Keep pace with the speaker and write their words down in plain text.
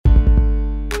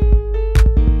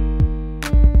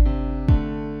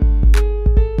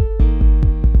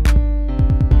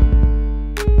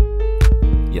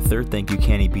Thank you,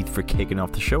 Canny Beats, for kicking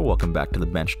off the show. Welcome back to the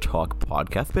Bench Talk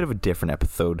podcast. Bit of a different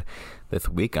episode this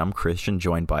week. I'm Kristian,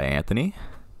 joined by Anthony.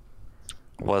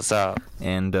 What's up?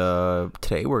 And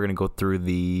today we're going to go through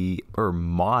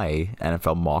my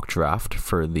NFL mock draft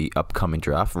for the upcoming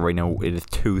draft. Right now it is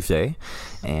Tuesday,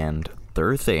 and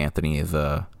Thursday, Anthony, it's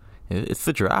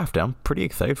the draft. I'm pretty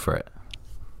excited for it.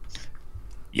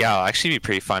 Yeah, it'll actually be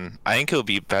pretty fun. I think it'll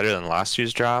be better than last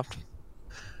year's draft.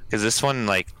 Because this one,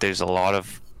 there's a lot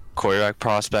of quarterback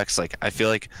prospects. I feel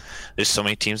like there's so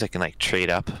many teams that can, trade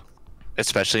up,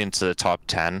 especially into the top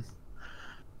 10.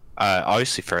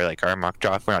 Obviously, for, our mock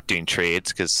draft, we're not doing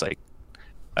trades because,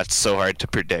 that's so hard to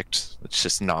predict. It's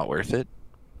just not worth it.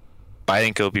 But I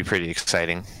think it'll be pretty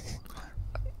exciting.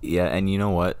 Yeah, and you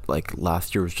know what?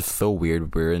 Last year was just so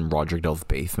weird. We were in Roger Goodell's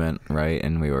basement, right?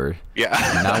 And we were...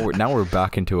 Yeah. now we're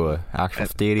back into a actual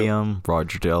stadium.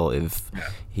 Roger Goodell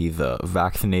he's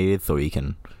vaccinated, so he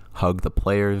can hug the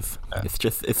players. Yeah.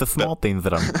 It's the small things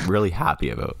that I'm really happy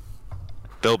about.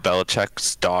 Bill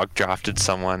Belichick's dog drafted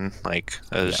someone. It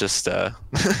was just...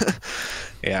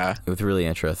 yeah. It was really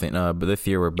interesting. But this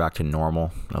year we're back to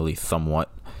normal, at least somewhat.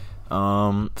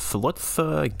 So let's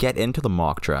get into the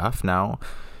mock draft now.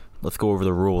 Let's go over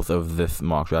the rules of this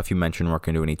mock draft. You mentioned we're not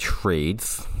going to do any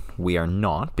trades. We are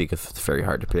not, because it's very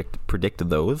hard to predict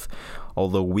those.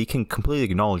 Although we can completely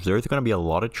acknowledge there's going to be a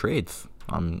lot of trades.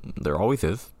 There always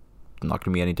is. Not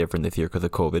going to be any different this year because of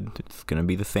COVID. It's going to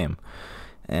be the same.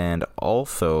 And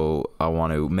also, I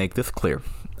want to make this clear.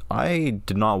 I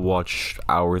did not watch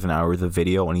hours and hours of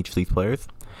video on each of these players.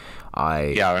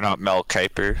 We're not Mel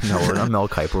Kiper. No, we're not Mel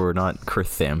Kiper. We're not Chris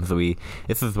Sims.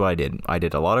 This is what I did. I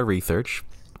did a lot of research,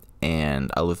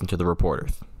 and I listened to the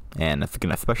reporters. And it's going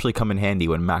to especially come in handy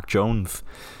when Mac Jones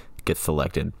gets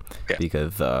selected,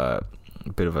 because a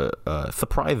bit of a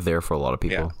surprise there for a lot of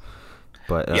people. Yeah.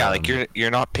 But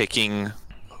you're not picking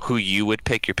who you would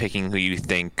pick. You're picking who you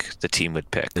think the team would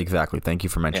pick. Exactly. Thank you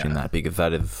for mentioning that, because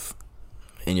that is,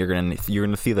 and you're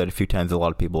gonna see that a few times. A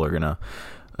lot of people are gonna.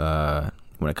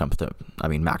 When it comes to,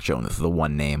 Mac Jones is the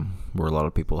one name where a lot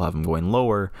of people have him going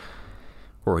lower,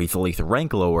 or he's at least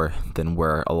ranked lower than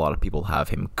where a lot of people have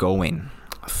him going.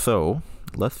 So,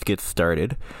 let's get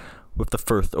started with the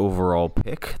first overall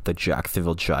pick. The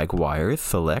Jacksonville Jaguars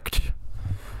select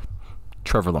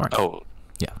Trevor Lawrence. Oh.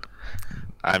 Yeah.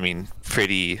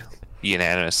 Pretty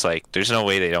unanimous. There's no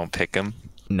way they don't pick him.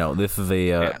 No, this is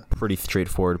a pretty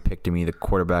straightforward pick to me. The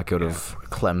quarterback out of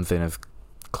Clemson is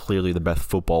clearly the best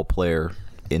football player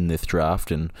in this draft,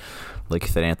 and like I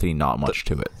said, Anthony, not much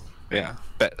to it. Yeah,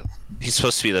 but he's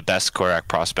supposed to be the best quarterback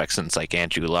prospect since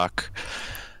Andrew Luck.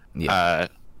 Yeah.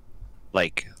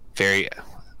 Very,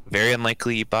 very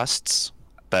unlikely he busts,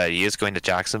 but he is going to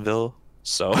Jacksonville,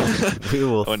 so we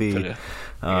will see.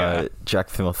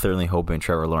 Jacksonville certainly hoping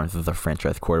Trevor Lawrence is a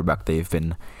franchise quarterback they've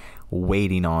been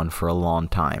waiting on for a long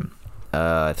time.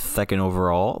 Second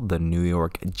overall, the New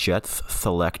York Jets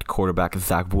select quarterback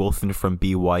Zach Wilson from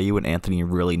BYU, and Anthony,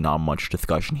 really not much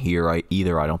discussion here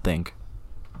either, I don't think.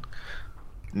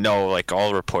 No,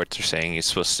 all reports are saying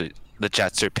the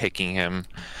Jets are picking him.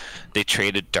 They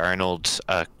traded Darnold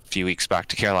a few weeks back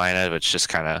to Carolina, which just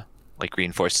kind of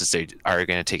reinforces they are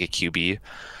going to take a QB.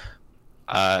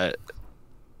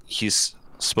 He's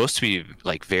supposed to be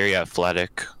very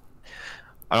athletic.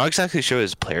 I'm not exactly sure what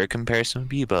his player comparison would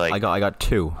be, but I got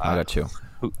two.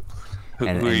 Who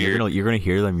you're gonna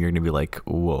hear them. You're gonna be like,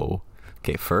 whoa.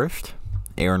 Okay, first,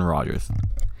 Aaron Rodgers.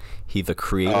 He's a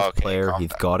creative player.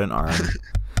 He's got an arm.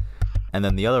 And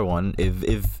then the other one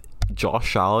is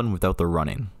Josh Allen without the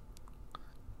running.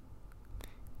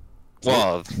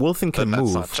 Well, Wilson can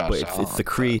move, but it's the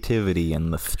creativity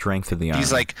and the strength of the arm.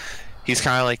 He's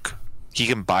kind of he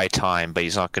can buy time, but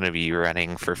he's not going to be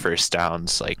running for first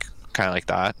downs, kind of like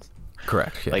that.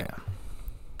 Correct. Yeah.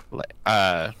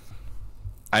 I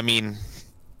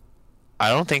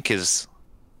don't think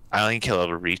he'll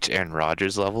ever reach Aaron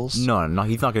Rodgers levels. No,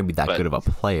 he's not going to be that good of a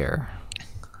player.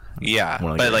 Yeah,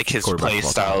 but his play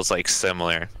style is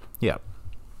similar. Yeah.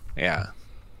 Yeah.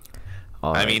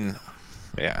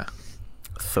 Yeah.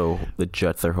 So the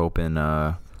Jets are hoping.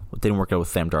 It didn't work out with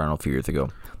Sam Darnold a few years ago.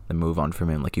 They move on from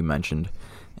him, like you mentioned,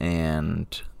 and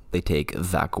they take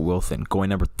Zach Wilson. Going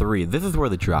number 3. This is where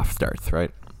the draft starts,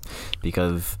 right?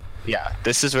 Because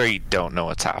this is where you don't know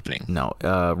what's happening. No,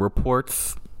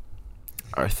 reports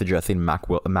are suggesting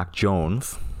Mac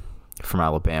Jones from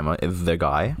Alabama is the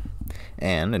guy,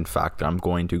 and in fact, I'm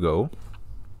going to go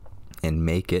and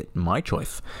make it my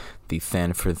choice. The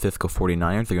San Francisco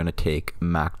 49ers are going to take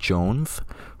Mac Jones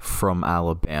from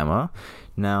Alabama.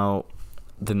 Now,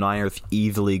 the Niners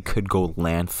easily could go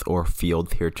Lance or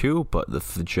Fields here too, but the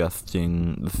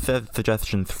suggestions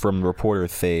from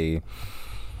reporters say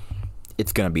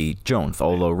it's going to be Jones.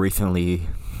 Although recently,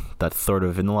 that's sort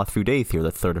of in the last few days here,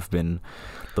 that's sort of been,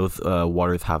 those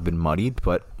waters have been muddied.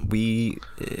 But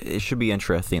it should be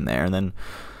interesting there. And then,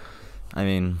 I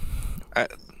mean,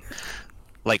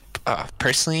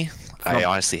 personally, I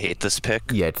honestly hate this pick.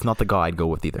 Yeah, it's not the guy I'd go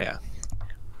with either. Yeah.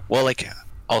 Well,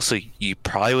 also, you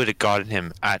probably would have gotten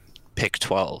him at pick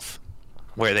 12,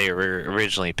 where they were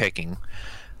originally picking.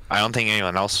 I don't think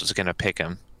anyone else was going to pick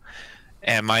him.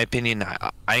 And in my opinion,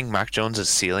 I think Mac Jones'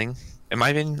 ceiling, in my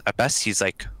opinion, at best, he's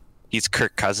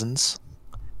Kirk Cousins.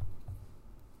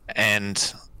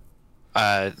 And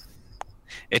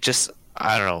it just,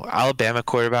 I don't know, Alabama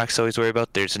quarterbacks always worry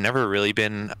about. There's never really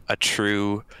been a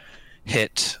true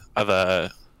hit of a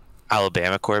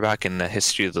Alabama quarterback in the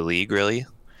history of the league, really.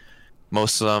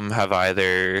 Most of them have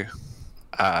either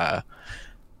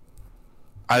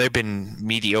been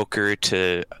mediocre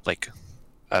to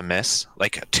a miss.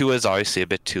 Tua's obviously a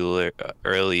bit too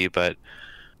early, but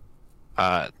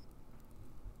there's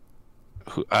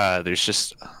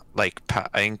just I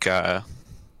think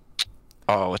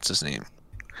what's his name?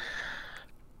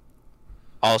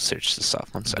 I'll search this up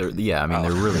one second.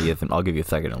 There really isn't. I'll give you a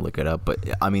second to look it up. But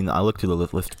I mean, I looked through the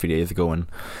list a few days ago, and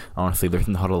honestly, there's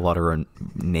not a lot of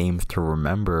names to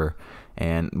remember.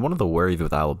 And one of the worries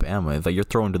with Alabama is that you're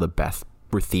throwing to the best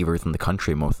receivers in the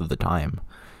country most of the time.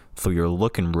 So you're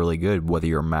looking really good, whether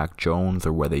you're Mac Jones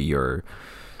or whether you're,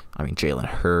 Jalen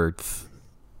Hurts,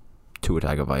 Tua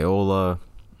Tagovailoa.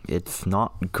 It's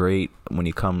not great when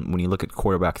you look at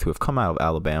quarterbacks who have come out of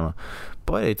Alabama,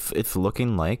 but it's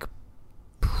looking like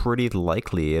pretty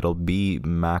likely it'll be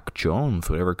Mac Jones.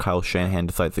 Whatever Kyle Shanahan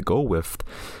decides to go with,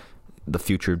 the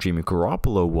future of Jimmy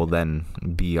Garoppolo will then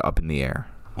be up in the air.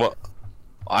 Well,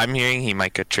 I'm hearing he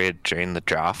might get traded during the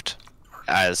draft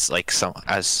as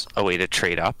a way to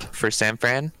trade up for San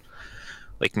Fran.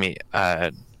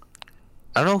 I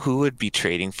don't know who would be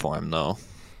trading for him though.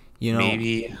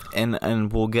 Maybe.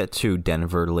 And we'll get to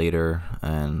Denver later,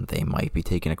 and they might be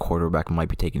taking a quarterback, might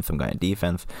be taking some guy in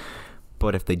defense.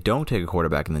 But if they don't take a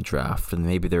quarterback in the draft, then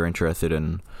maybe they're interested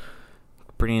in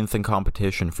bringing in some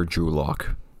competition for Drew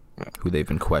Lock, who they've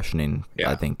been questioning. Yeah.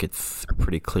 I think it's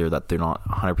pretty clear that they're not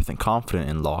 100% confident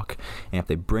in Lock. And if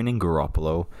they bring in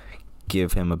Garoppolo,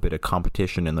 give him a bit of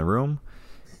competition in the room,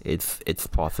 it's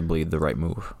possibly the right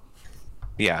move.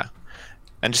 Yeah.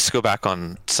 And just to go back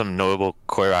on some notable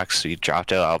quarterbacks we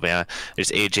drafted out of Alabama,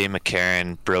 there's A.J.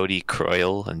 McCarron, Brody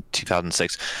Croyle in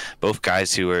 2006, both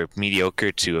guys who were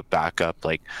mediocre to a backup.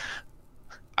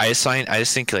 I just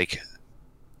think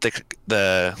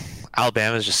the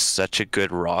Alabama is just such a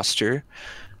good roster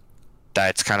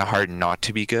that it's kind of hard not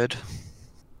to be good,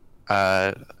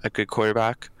 a good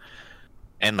quarterback.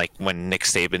 And when Nick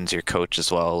Saban's your coach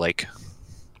as well,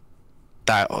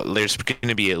 that there's going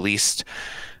to be at least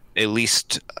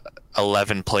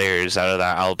 11 players out of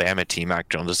that Alabama team Mac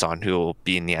Jones is on who will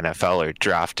be in the NFL or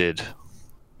drafted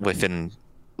within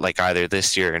either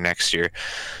this year or next year.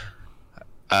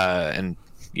 And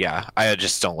yeah, I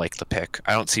just don't like the pick.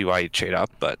 I don't see why you trade up,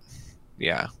 but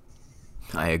yeah.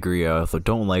 I agree. I also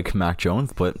don't like Mac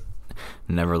Jones, but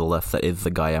nevertheless, that is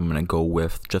the guy I'm going to go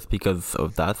with just because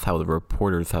of that's how the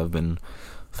reporters have been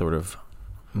sort of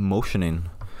motioning.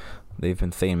 They've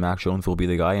been saying Mac Jones will be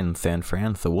the guy in San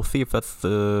Fran, so we'll see if that's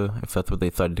what they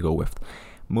decided to go with.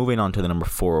 Moving on to the number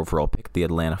 4 overall pick, the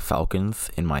Atlanta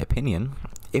Falcons, in my opinion.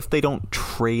 If they don't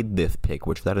trade this pick,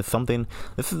 which that is something,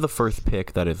 this is the first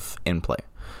pick that is in play.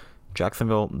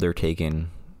 Jacksonville, they're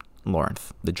taking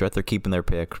Lawrence. The Jets are keeping their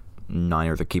pick.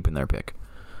 Niners are keeping their pick.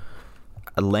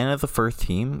 Atlanta is the first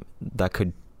team that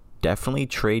could definitely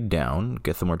trade down,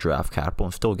 get some more draft capital,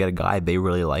 and still get a guy they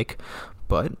really like.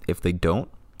 But if they don't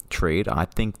trade, I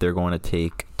think they're going to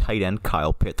take tight end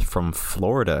Kyle Pitts from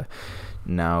Florida.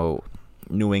 Now,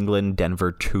 New England,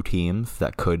 Denver, 2 teams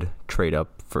that could trade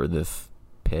up for this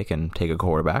pick and take a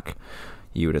quarterback.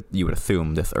 You would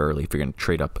assume this early, if you're going to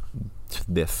trade up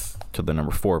to the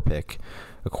number 4 pick,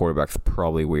 a quarterback's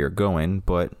probably where you're going.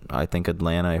 But I think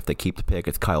Atlanta, if they keep the pick,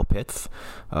 it's Kyle Pitts.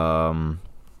 Well,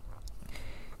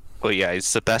 yeah,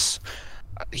 he's the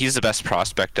best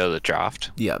prospect of the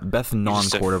draft. Yeah, best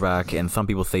non-quarterback, and some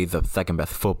people say he's the second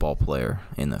best football player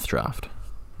in this draft.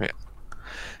 Yeah,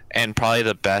 and probably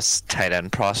the best tight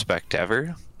end prospect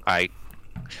ever. I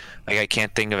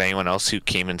can't think of anyone else who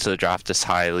came into the draft this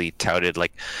highly touted.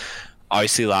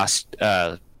 Obviously, last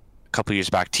couple years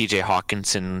back, T.J.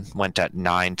 Hawkinson went at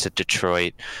 9 to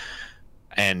Detroit,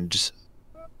 and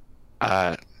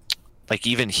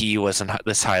even he wasn't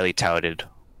this highly touted.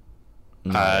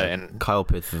 No, And Kyle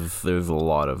Pitts there's a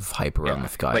lot of hype around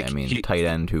this guy. like, I mean, tight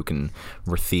end who can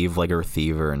receive like a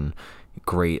receiver and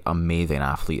great, amazing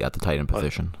athlete at the tight end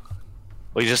position.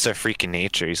 well, he's just a freak in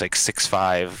nature. He's like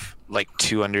 6'5", like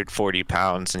 240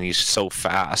 pounds, and he's so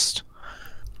fast.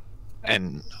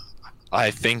 And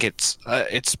I think it's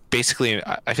basically,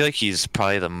 I feel like he's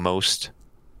probably the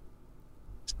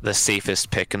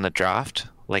safest pick in the draft.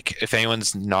 Like, if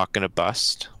anyone's not gonna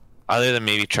bust, other than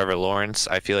maybe Trevor Lawrence,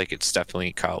 I feel like it's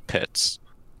definitely Kyle Pitts.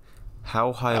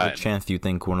 How high of a chance do you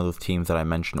think one of those teams that I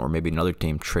mentioned, or maybe another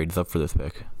team, trades up for this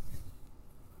pick?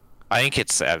 I think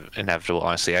it's inevitable,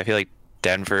 honestly. I feel like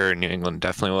Denver or New England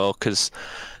definitely will, because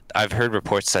I've heard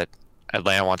reports that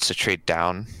Atlanta wants to trade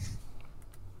down.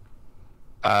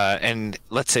 And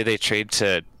let's say they trade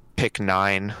to pick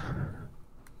 9.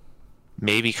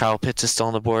 Maybe Kyle Pitts is still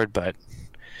on the board, but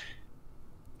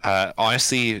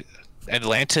honestly,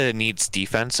 Atlanta needs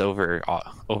defense over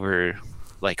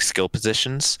like skill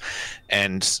positions,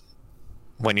 and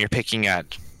when you're picking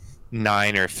at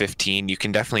 9 or 15, you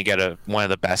can definitely get one of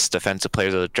the best defensive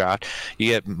players of the draft. You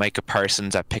get Micah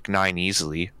Parsons at pick 9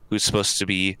 easily, who's supposed to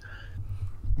be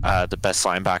the best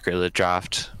linebacker of the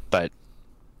draft, but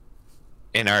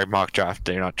in our mock draft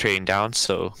they're not trading down,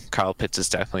 so Kyle Pitts is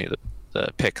definitely the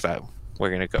pick that we're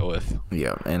going to go with.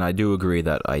 Yeah, and I do agree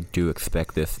that I do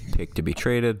expect this pick to be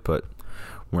traded, but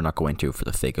we're not going to for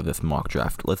the sake of this mock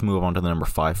draft. Let's move on to the number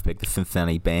 5 pick, the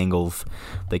Cincinnati Bengals.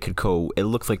 They could go, it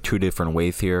looks like 2 different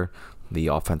ways here, the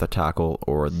offensive tackle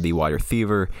or the wide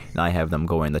receiver, and I have them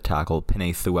going the tackle,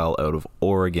 Penei Sewell out of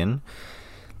Oregon.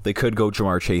 They could go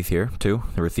Jamar Chase here, too,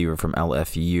 the receiver from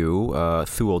LSU.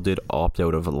 Sewell did opt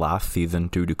out of last season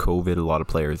due to COVID. A lot of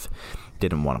players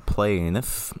didn't want to play, and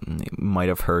this might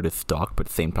have hurt his stock, but at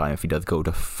the same time, if he does go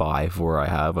to 5 where I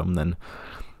have him, then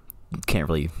can't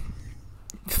really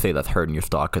say that's hurting your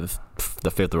stock, because the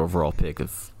 5th overall pick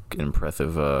is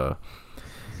impressive.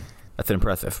 That's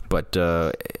impressive, but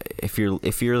if you're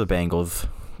the Bengals,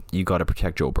 you got to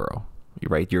protect Joe Burrow.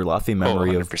 Right, your lasting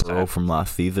memory of Burrow from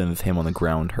last season is him on the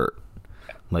ground hurt.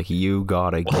 Like, you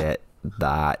gotta get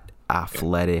that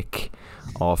athletic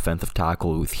offensive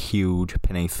tackle who's huge.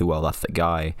 Penei Sewell, that's the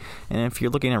guy. And if you're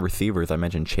looking at receivers, I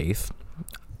mentioned Chase.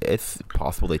 It's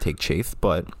possible they take Chase,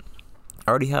 but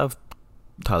I already have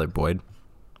Tyler Boyd.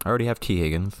 I already have T.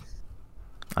 Higgins.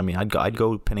 I mean, I'd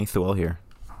go Penei Sewell here.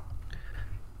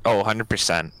 Oh,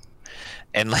 100%.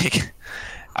 And like,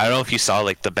 I don't know if you saw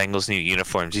like the Bengals' new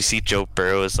uniforms. You see Joe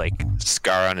Burrow's like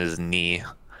scar on his knee,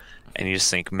 and you just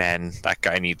think, man, that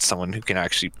guy needs someone who can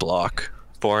actually block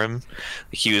for him.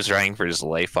 He was running for his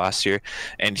life last year,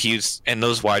 and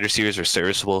those wide receivers were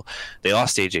serviceable. They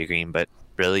lost AJ Green, but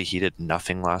really he did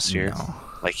nothing last year. No.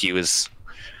 Like he was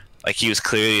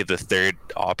clearly the 3rd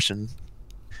option.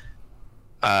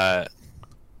 But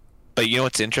you know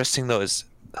what's interesting though is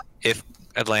if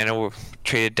Atlanta were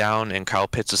traded down and Kyle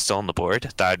Pitts is still on the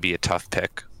board, that would be a tough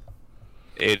pick.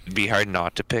 It'd be hard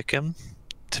not to pick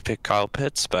Kyle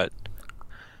Pitts, but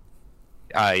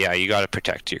yeah, you got to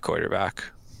protect your quarterback.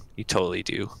 You totally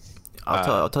do.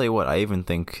 I'll tell you what, I even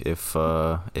think if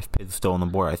Pitts is still on the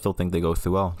board, I still think they go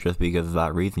Sewell, just because of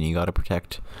that reason. You got to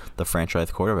protect the franchise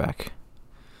quarterback.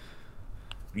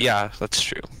 Yeah, that's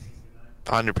true.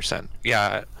 100%.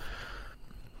 Yeah.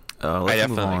 Let's I definitely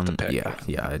move on. like the pick.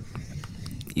 Yeah.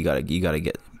 You gotta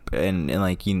get, and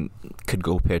like, you could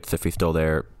go Pitts if he's still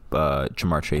there.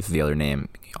 Jamar Chase is the other name.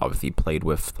 Obviously, he played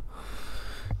with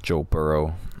Joe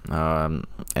Burrow. And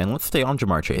let's stay on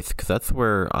Jamar Chase, because that's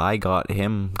where I got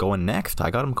him going next. I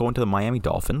got him going to the Miami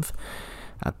Dolphins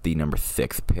at the number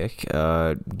 6 pick.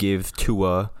 Gives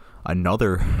Tua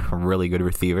another really good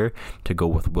receiver to go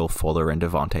with Will Fuller and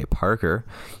Devontae Parker.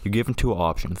 You give him 2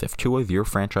 options. If Tua is your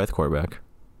franchise quarterback,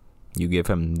 you give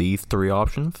him these 3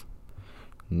 options.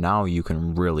 Now you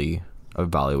can really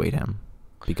evaluate him,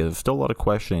 because there's still a lot of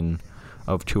questioning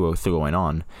of Tua still going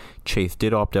on. Chase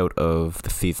did opt out of the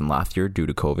season last year due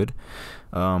to COVID.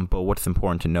 But what's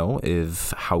important to know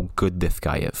is how good this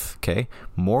guy is, okay?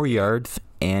 More yards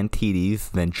and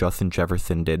TDs than Justin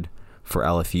Jefferson did for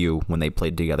LSU when they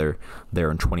played together there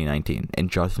in 2019.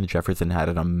 And Justin Jefferson had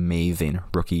an amazing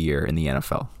rookie year in the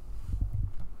NFL.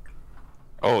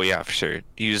 Oh yeah, for sure.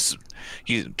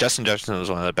 Justin Jefferson was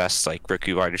one of the best like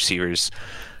rookie wide receivers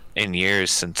in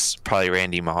years, since probably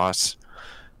Randy Moss.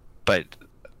 But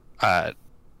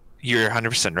you're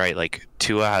 100% right. Like,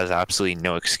 Tua has absolutely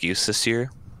no excuse this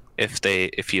year if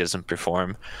he doesn't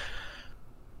perform.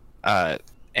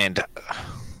 And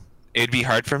it'd be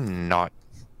hard for him not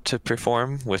to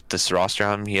perform with this roster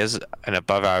on him. He has an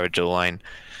above average O-line.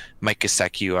 Mike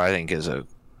Gesicki, I think, is a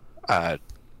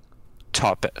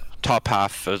top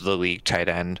half of the league tight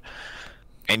end.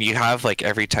 And you have like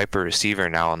every type of receiver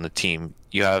now on the team.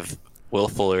 You have Will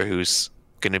Fuller, who's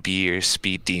going to be your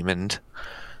speed demon.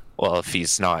 Well, if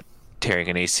he's not tearing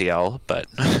an ACL, but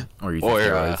Or you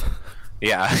or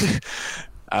yeah.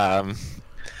 And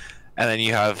then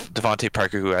you have Devontae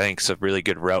Parker, who I think is a really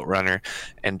good route runner,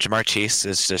 and Jamar Chase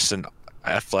is just an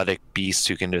athletic beast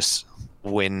who can just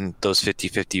win those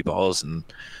 50-50 balls and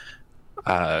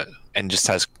just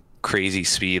has crazy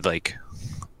speed. Like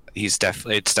it's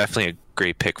definitely a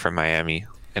great pick for Miami,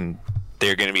 and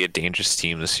they're going to be a dangerous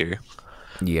team this year.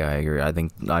 Yeah, I agree.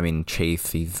 I mean,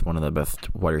 Chase, he's one of the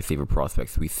best wide receiver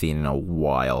prospects we've seen in a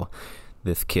while.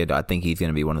 This kid, I think he's going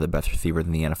to be one of the best receivers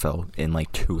in the NFL in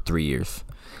like 2-3 years.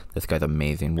 This guy's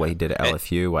amazing. What he did at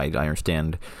LSU, I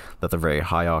understand that's a very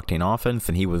high octane offense,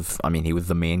 and he was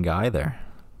the main guy there.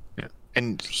 Yeah.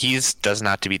 And doesn't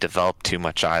have to be developed too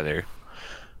much either.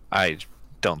 I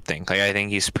don't think. Like, I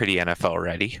think he's pretty NFL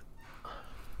ready.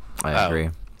 I agree.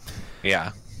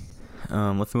 Yeah.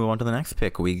 Let's move on to the next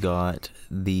pick. We got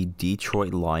the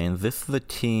Detroit Lions. This is a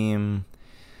team,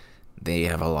 they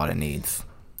have a lot of needs.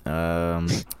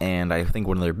 And I think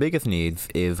one of their biggest needs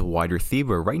is wide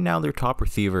receiver. Right now, their top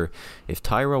receiver is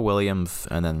Tyrell Williams,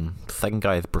 and then the second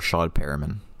guy is Brashad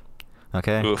Perriman.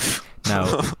 Okay? Oof.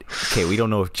 Now, we don't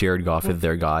know if Jared Goff is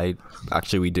their guy.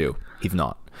 Actually, we do. He's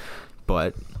not.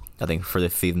 But I think for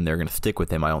this season, they're going to stick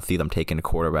with him. I don't see them taking a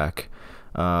quarterback.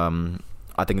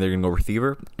 I think they're going to go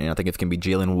receiver, and I think it's going to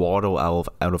be Jalen Waddle out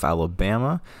of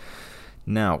Alabama.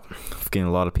 Now, I'm getting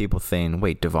a lot of people saying,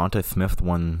 wait, Devonta Smith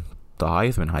won the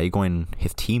Heisman. How are you going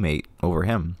his teammate over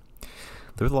him?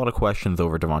 There's a lot of questions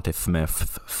over Devonta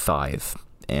Smith's size,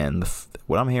 and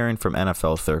what I'm hearing from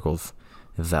NFL circles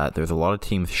is that there's a lot of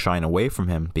teams shying away from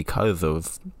him because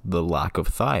of the lack of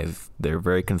size. They're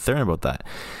very concerned about that.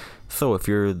 So if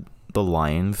you're the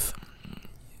Lions,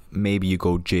 maybe you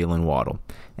go Jalen Waddle.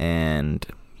 And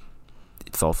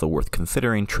it's also worth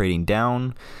considering trading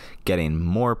down, getting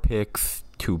more picks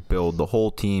to build the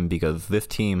whole team, because this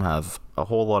team has a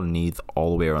whole lot of needs all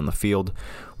the way around the field.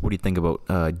 What do you think about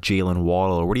Jalen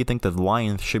Waddle, or what do you think the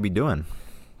Lions should be doing?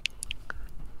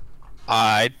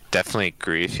 I definitely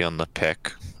agree with you on the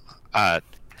pick.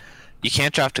 You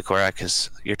can't draft a quarterback because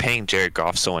you're paying Jared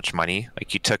Goff so much money.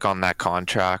 Like, you took on that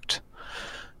contract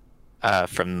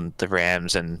from the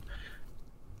Rams, and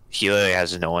he literally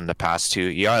has no one to pass to.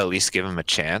 You gotta at least give him a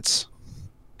chance,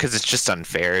 because it's just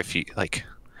unfair if you like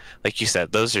you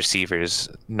said, those receivers,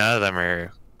 none of them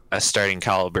are a starting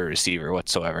caliber receiver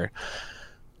whatsoever.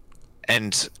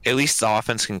 And at least the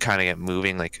offense can kind of get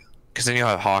moving, like, because then you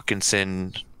have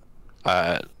Hawkinson,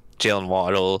 Jalen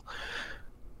Waddle,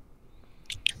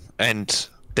 and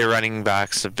their running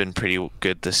backs have been pretty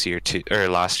good this year too. Or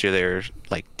last year they were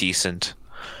like decent.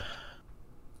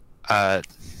 But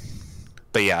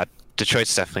yeah,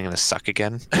 Detroit's definitely going to suck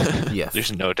again. Yes.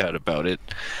 There's no doubt about it.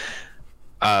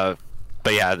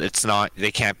 But yeah,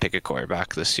 they can't pick a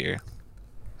quarterback this year.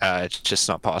 It's just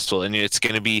not possible. And it's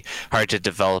going to be hard to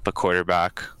develop a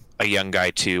quarterback, a young guy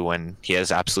too, when he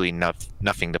has absolutely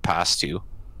nothing to pass to.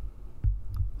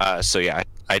 So yeah,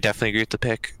 I definitely agree with the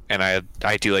pick. And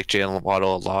I do like Jalen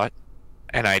Waddle a lot.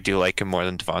 And I do like him more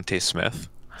than Devontae Smith.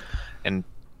 And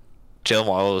Jalen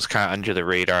Waddle was kind of under the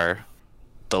radar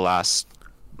the last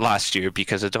year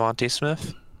because of Devontae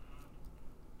Smith.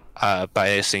 But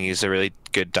I just think he's a really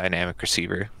good dynamic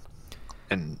receiver.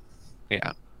 And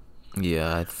yeah.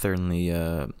 Yeah, I certainly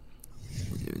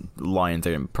Lions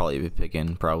are going to probably be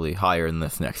picking probably higher than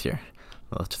this next year.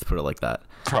 Let's just put it like that.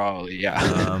 Probably,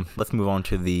 yeah. Let's move on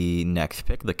to the next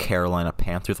pick, the Carolina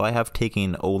Panthers. I have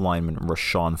taken O-lineman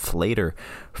Rashawn Slater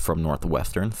from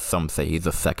Northwestern. Some say he's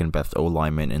the second best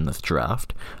O-lineman in this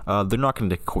draft. They're not going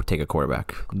to take a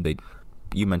quarterback.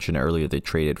 You mentioned earlier they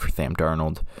traded for Sam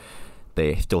Darnold.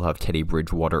 They still have Teddy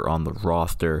Bridgewater on the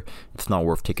roster. It's not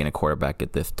worth taking a quarterback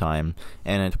at this time.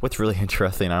 And what's really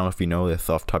interesting, I don't know if you know this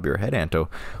off the top of your head, Anto,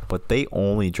 but they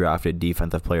only drafted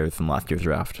defensive players in last year's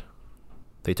draft.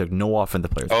 They took no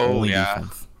offensive players, only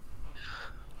defense.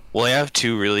 Well, they have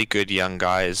two really good young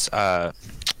guys,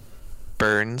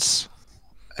 Burns.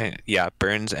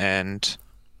 Burns and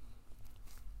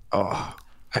I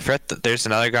forget that there's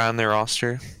another guy on their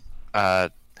roster.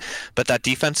 But that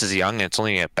defense is young and it's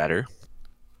only get better.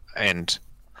 And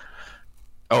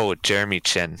Jeremy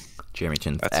Chin. Jeremy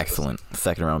Chin, excellent.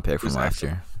 Second round pick from last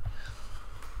year.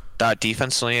 That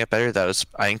defense only get better.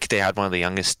 I think they had one of the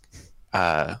youngest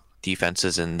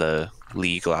defenses in the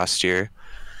league last year.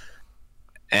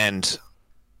 And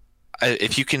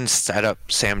if you can set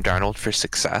up Sam Darnold for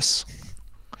success,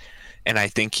 and I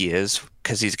think he is,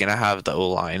 because he's going to have the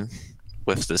O-line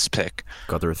with this pick.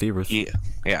 Got the receivers.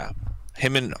 Yeah.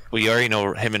 we already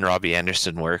know him and Robbie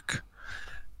Anderson work.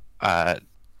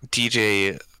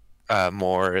 DJ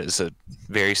Moore is a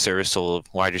very serviceable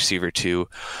wide receiver too.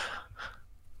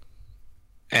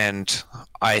 And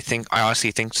I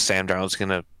honestly think Sam Darnold's going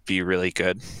to be really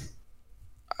good.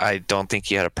 I don't think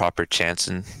he had a proper chance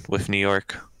with New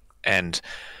York. And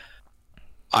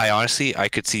I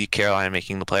could see Carolina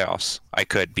making the playoffs. I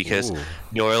could, because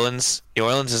New Orleans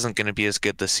isn't going to be as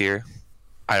good this year.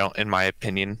 In my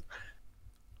opinion.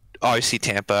 Obviously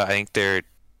Tampa, I think they're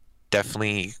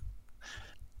definitely,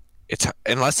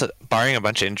 unless barring a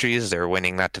bunch of injuries, they're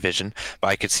winning that division. But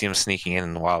I could see them sneaking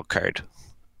in the wild card,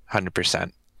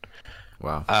 100%.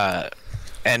 Wow.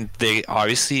 And they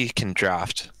obviously can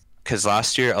draft, because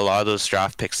last year a lot of those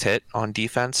draft picks hit on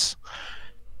defense,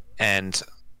 and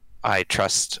I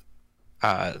trust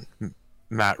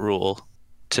Matt Rule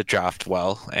to draft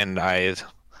well, and I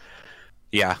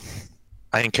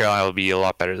think Carolina will be a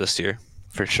lot better this year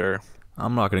for sure.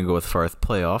 I'm not going to go as far as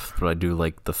playoffs, but I do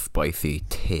like the spicy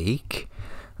take.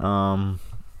 You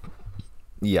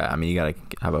got to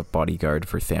have a bodyguard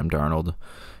for Sam Darnold,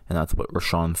 and that's what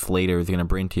Rashawn Slater is going to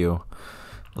bring to you.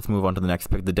 Let's move on to the next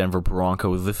pick, the Denver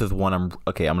Broncos. This is one I'm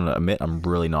going to admit I'm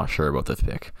really not sure about this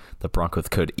pick. The Broncos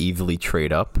could easily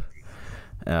trade up.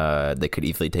 They could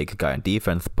easily take a guy on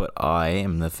defense, but I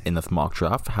am in this mock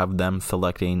draft have them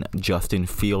selecting Justin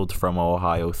Fields from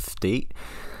Ohio State.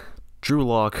 Drew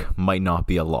Lock might not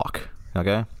be a lock,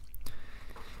 okay?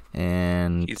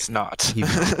 And he's not.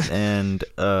 And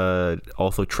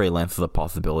also Trey Lance is a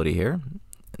possibility here.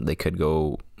 They could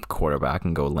go quarterback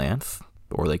and go Lance,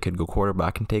 or they could go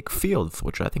quarterback and take Fields,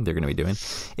 which I think they're going to be doing.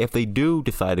 If they do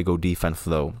decide to go defense,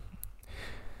 though,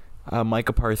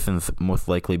 Micah Parsons most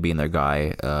likely being their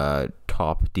guy,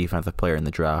 top defensive player in the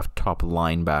draft, top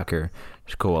linebacker,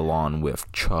 to go along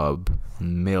with Chubb,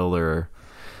 Miller,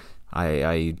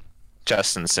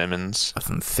 Justin Simmons.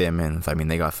 I mean,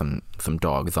 they got some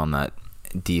dogs on that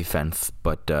defense,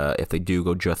 but if they do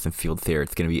go Justin Fields here,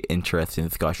 it's going to be interesting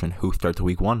discussion who starts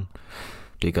week 1,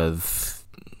 because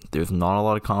there's not a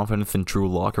lot of confidence in Drew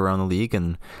Lock around the league,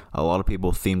 and a lot of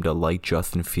people seem to like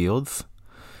Justin Fields.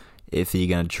 Is he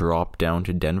going to drop down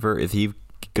to Denver? Is he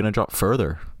going to drop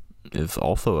further? Is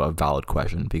also a valid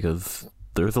question, because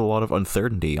there's a lot of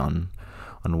uncertainty on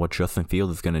what Justin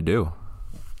Fields is going to do.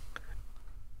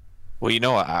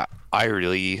 Well, I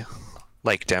really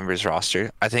like Denver's roster.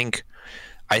 I think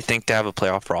they have a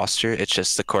playoff roster. It's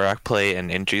just the quarterback play and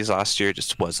injuries last year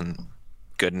just wasn't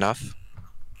good enough.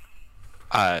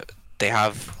 They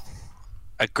have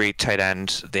a great tight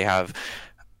end. They have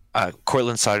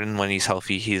Cortland Sutton when he's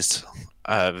healthy. He's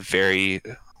a very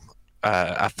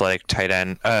athletic tight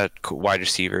end, wide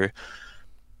receiver.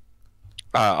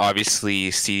 Obviously,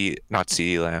 not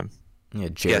CeeDee Lamb. Yeah,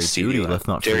 Judy. Let's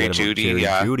not forget about Jerry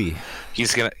Judy.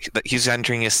 He's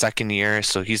entering his second year,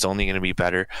 so he's only going to be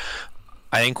better.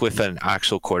 I think with an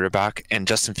actual quarterback, and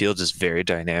Justin Fields is very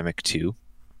dynamic too,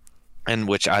 and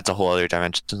which adds a whole other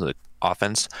dimension to the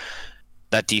offense.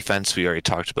 That defense we already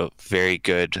talked about, very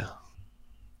good.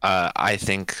 I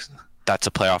think that's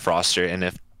a playoff roster, and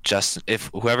if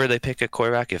whoever they pick a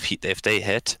quarterback, if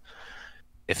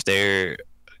they're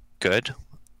good,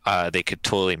 they could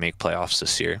totally make playoffs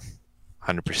this year,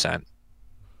 100%.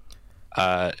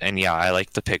 And yeah, I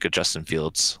like the pick of Justin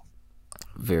Fields.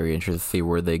 Very interested to see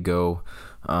where they go.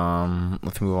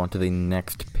 Let's move on to the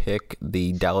next pick,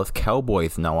 the Dallas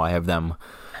Cowboys. Now I have them.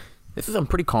 I'm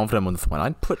pretty confident on this one.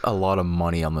 I'd put a lot of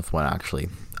money on this one, actually.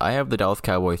 I have the Dallas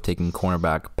Cowboys taking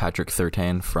cornerback Patrick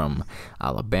Surtain from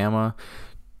Alabama.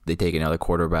 They take another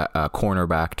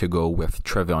cornerback to go with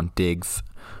Trevon Diggs,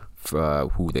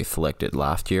 who they selected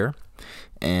last year.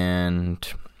 And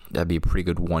that'd be a pretty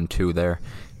good 1-2 there.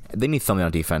 They need something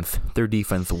on defense. Their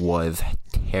defense was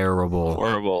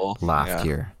horrible last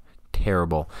year.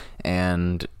 Terrible.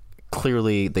 And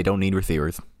clearly they don't need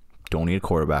receivers. Don't need a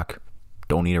quarterback.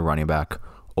 Don't need a running back.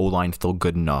 O-line's still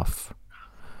good enough.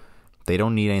 They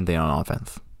don't need anything on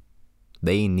offense.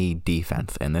 They need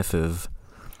defense. And this is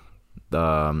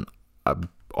a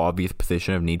obvious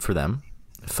position of need for them.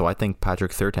 So I think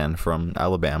Patrick Surtain from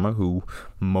Alabama, who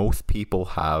most people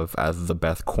have as the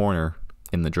best corner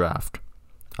in the draft,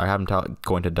 I have him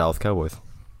going to Dallas Cowboys.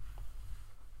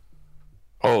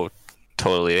 Oh,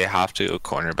 totally. They have to go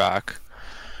cornerback.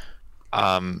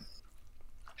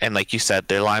 And like you said,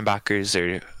 their linebackers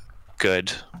are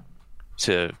good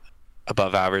to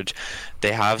above average.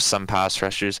 They have some pass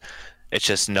rushers. It's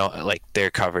just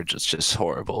their coverage is just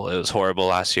horrible. It was horrible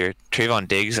last year. Trevon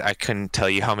Diggs, I couldn't tell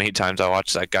you how many times I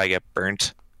watched that guy get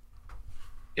burnt.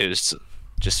 It was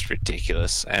just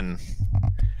ridiculous. And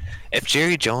if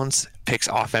Jerry Jones picks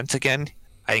offense again,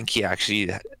 I think he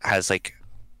actually has like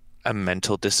a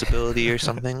mental disability or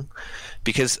something.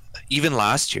 Because even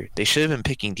last year, they should have been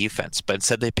picking defense, but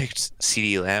instead they picked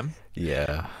CeeDee Lamb.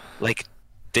 Yeah. Like,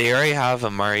 they already have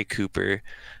Amari Cooper.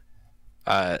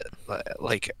 Uh,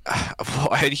 like,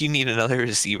 why do you need another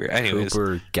receiver? Anyways,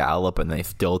 Cooper, Gallup, and they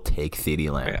still take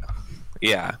CeeDee Lamb. yeah,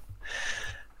 yeah.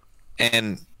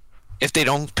 And if they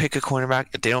don't pick a cornerback,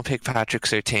 if they don't pick Patrick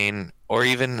Surtain, or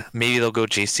even maybe they'll go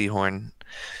J.C. Horn,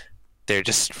 they're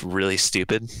just really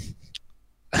stupid.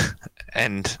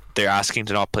 And they're asking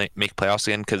to not make playoffs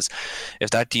again, because if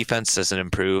that defense doesn't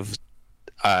improve,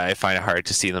 I find it hard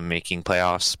to see them making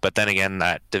playoffs. But then again,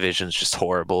 that division's just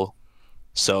horrible.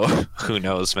 So who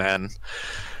knows, man?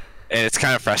 And it's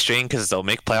kind of frustrating because they'll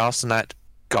make playoffs in that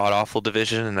god awful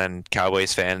division, and then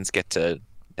Cowboys fans get to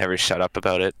never shut up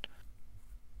about it.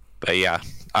 But yeah,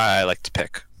 I like to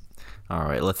pick. All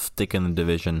right, let's stick in the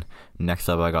division. Next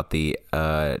up, I got the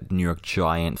New York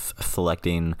Giants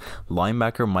selecting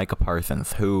linebacker Micah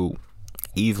Parsons, who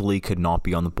easily could not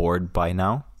be on the board by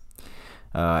now.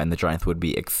 And the Giants would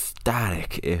be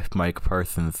ecstatic if Micah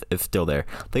Parsons is still there.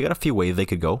 They got a few ways they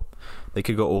could go. They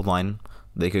could go O-line.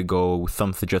 They could go,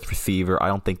 some suggest receiver. I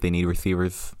don't think they need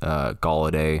receivers.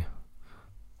 Galladay.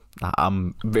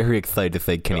 I'm very excited to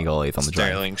say Kenny Galladay's on the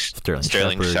Giants.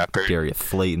 Sterling Shepard. Darius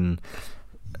Slayton.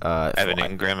 Evan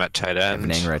Ingram at tight end.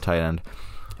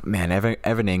 Man,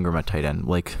 Evan Ingram at tight end.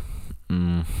 Like,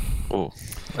 oh,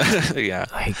 yeah.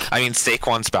 I mean,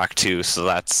 Saquon's back too, so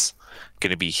that's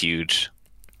going to be huge.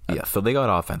 Yeah, so they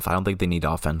got offense. I don't think they need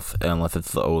offense unless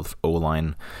it's the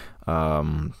O-line.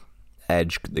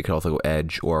 Edge, they could also go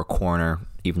edge or corner,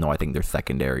 even though I think their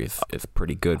secondary is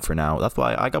pretty good for now. That's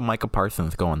why I got Micah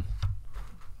Parsons going.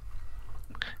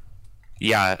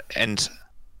 Yeah, and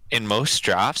in most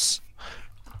drafts,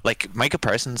 like Micah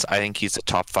Parsons, I think he's a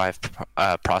top 5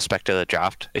 prospect of the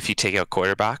draft if you take out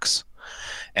quarterbacks.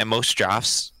 And most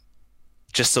drafts,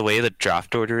 just the way the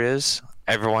draft order is,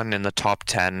 everyone in the top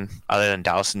 10, other than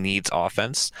Dallas, needs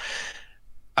offense.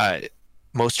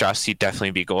 Most drafts, he'd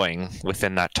definitely be going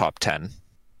within that top 10.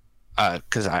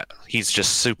 Because he's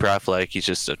just super athletic. He's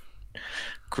just a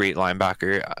great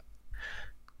linebacker.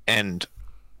 And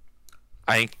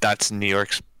I think that's New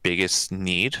York's biggest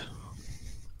need.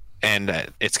 And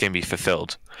it's going to be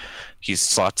fulfilled. He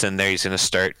slots in there. He's going to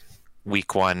start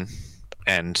week 1.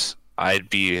 And I'd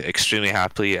be extremely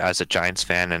happy as a Giants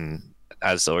fan and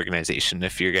as the organization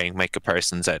if you're getting Micah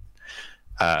Parsons at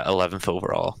 11th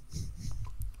overall.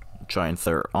 Giants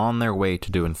are on their way to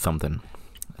doing something.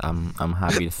 I'm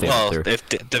happy to say well, that.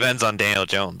 It depends on Daniel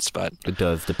Jones, but it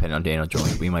does depend on Daniel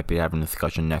Jones. We might be having a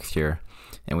discussion next year,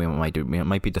 and we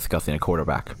might be discussing a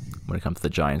quarterback when it comes to the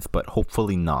Giants, but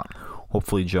hopefully not.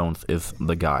 Hopefully Jones is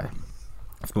the guy.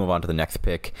 Let's move on to the next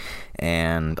pick,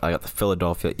 and I got the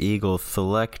Philadelphia Eagles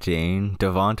selecting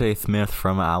Devontae Smith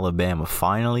from Alabama.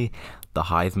 Finally, the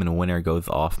Heisman winner goes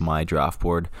off my draft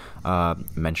board.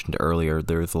 Mentioned earlier,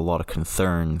 there's a lot of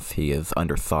concerns. He is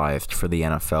undersized for the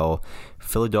NFL.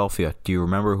 Philadelphia, do you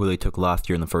remember who they took last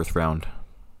year in the first round?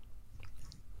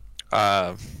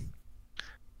 Oh,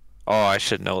 I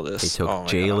should know this. They took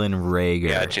Jalen Reagor.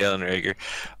 Yeah, Jalen Reagor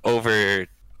over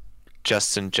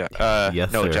Justin.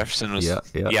 Yes, no, sir. Jefferson was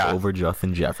over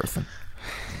Justin Jefferson.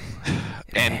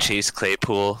 And Chase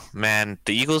Claypool. Man,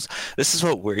 the Eagles. This is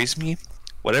what worries me.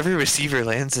 Whatever receiver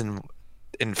lands in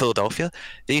Philadelphia,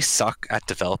 they suck at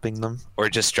developing them or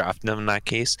just drafting them in that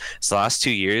case. So the last 2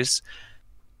 years,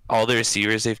 all the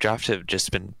receivers they've drafted have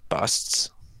just been busts.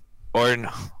 Or,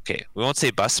 okay, we won't say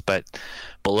busts, but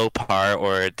below par,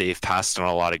 or they've passed on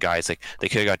a lot of guys. Like, they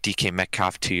could have got DK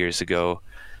Metcalf 2 years ago.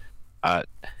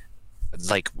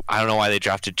 Like, I don't know why they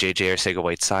drafted JJ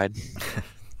Arcega-Whiteside.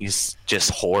 He's just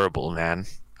horrible, man.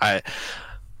 I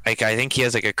think he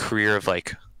has like a career of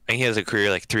like, I think he has a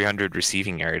career like 300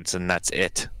 receiving yards, and that's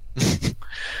it.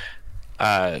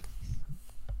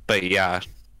 But yeah,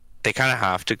 they kind of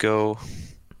have to go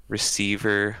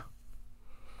receiver.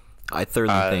 I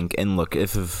certainly think, and look,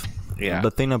 this is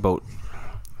the thing about.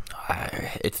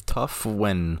 It's tough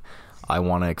when I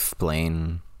want to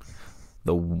explain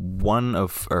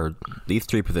these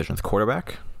 3 positions: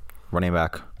 quarterback, running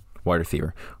back, wide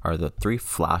receiver, are the 3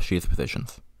 flashiest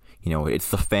positions. You know, it's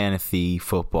the fantasy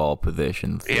football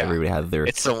positions. Yeah. Everybody has their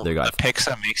guys. The picks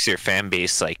that makes your fan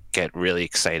base like get really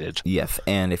excited. Yes,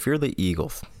 and if you're the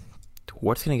Eagles,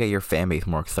 what's going to get your fan base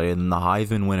more excited than the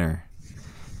Heisman winner?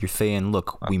 You're saying,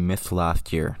 look, we missed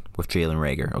last year with Jalen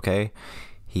Reagor, okay?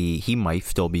 He might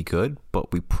still be good,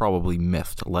 but we probably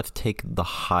missed. Let's take the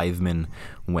Heisman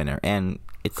winner. And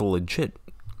it's legit.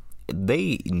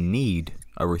 they need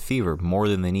a receiver more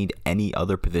than they need any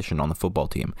other position on the football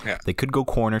team. Yeah. They could go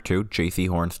corner too. J.C.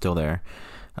 Horn's still there.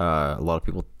 A lot of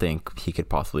people think he could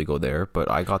possibly go there,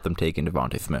 but I got them taking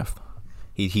Devontae Smith.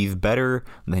 He's better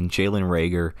than Jalen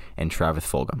Reagor and Travis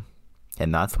Fulgham,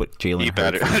 and that's what Jalen. He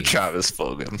better Travis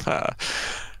Fulgham.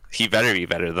 He better be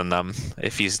better than them.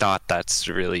 If he's not, that's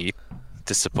really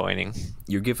disappointing.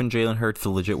 You're giving Jalen Hurts a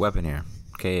legit weapon here.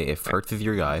 Okay, if Hurts is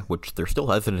your guy, which they're still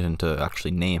hesitant to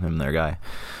actually name him their guy,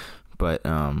 but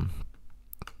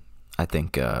I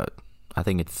think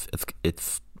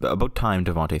it's about time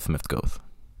Devontae Smith goes.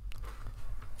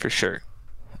 For sure.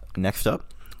 Next up,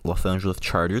 Los Angeles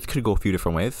Chargers could go a few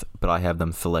different ways, but I have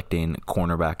them selecting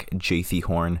cornerback J.C.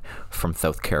 Horn from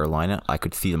South Carolina. I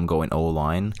could see them going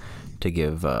O-line to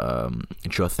give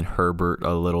Justin Herbert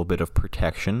a little bit of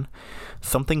protection.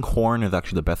 Something Horn is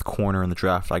actually the best corner in the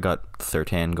draft. I got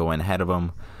Surtain going ahead of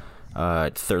him.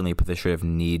 It's certainly a position of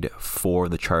need for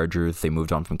the Chargers. They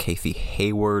moved on from Casey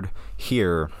Hayward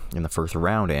here in the first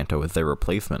round, Anto, as their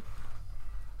replacement.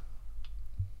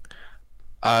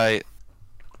 I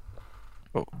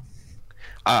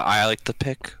like the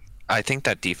pick. I think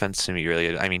that defense can be really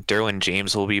good. I mean, Derwin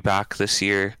James will be back this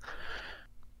year.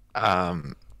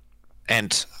 And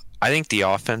I think the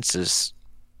offense is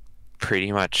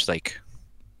pretty much like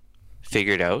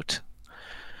figured out.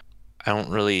 I don't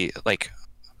really like.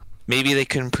 Maybe they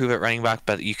could improve at running back,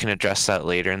 but you can address that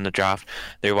later in the draft.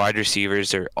 Their wide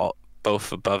receivers are all,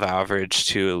 both above average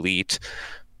to elite.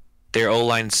 Their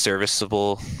O-line's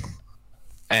serviceable.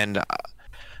 And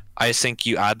I just think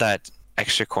you add that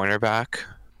extra cornerback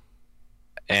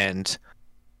and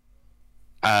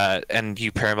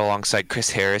you pair him alongside Chris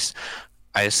Harris.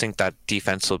 I just think that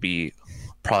defense will be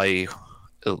probably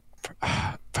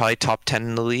top 10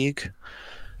 in the league.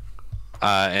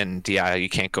 And yeah, you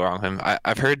can't go wrong with him.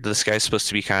 I've heard this guy's supposed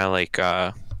to be kind of like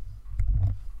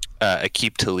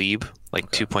Aqib Talib, like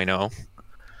okay. 2.0.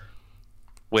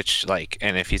 Which, like,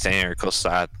 and if he's anywhere close to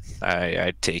that,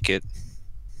 I'd take it.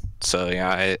 So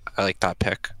yeah, I like that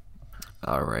pick.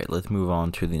 All right, let's move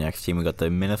on to the next team. We got the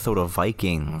Minnesota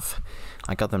Vikings.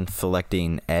 I got them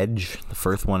selecting edge, the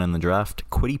first one in the draft.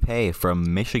 Kwity Paye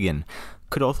from Michigan.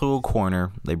 Could also go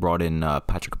corner. They brought in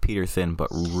Patrick Peterson, but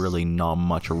really not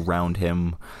much around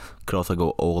him. Could also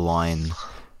go O-line.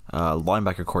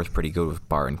 Linebacker core is pretty good with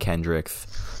Barr and Kendricks.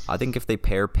 I think if they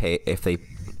pair Paye, it's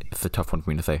a tough one for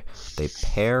me to say. They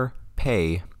pair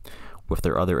Paye with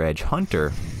their other edge,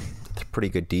 Hunter. It's a pretty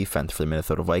good defense for the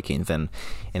Minnesota Vikings, and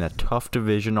in a tough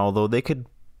division, although they could,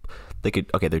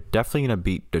 okay, they're definitely gonna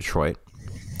beat Detroit,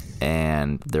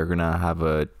 and they're gonna have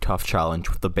a tough challenge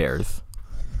with the Bears,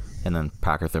 and then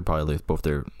Packers. They'll probably lose both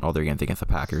all their games against the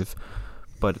Packers,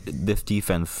 but this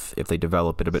defense, if they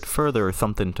develop it a bit further, is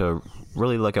something to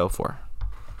really look out for.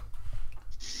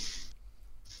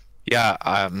 Yeah,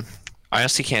 I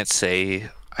honestly can't say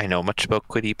I know much about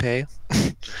Kwity Paye,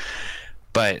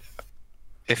 but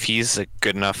if he's a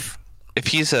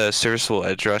serviceable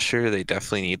edge rusher, they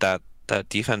definitely need that. That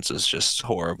defense was just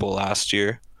horrible last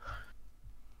year.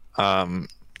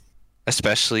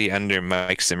 Especially under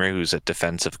Mike Zimmer, who's a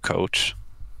defensive coach.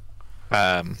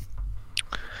 But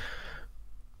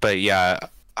yeah,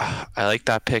 I like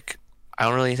that pick. I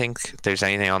don't really think there's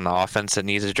anything on the offense that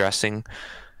needs addressing.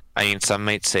 I mean, some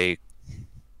might say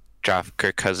draft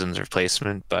Kirk Cousins'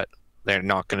 replacement, but they're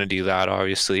not going to do that,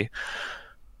 obviously.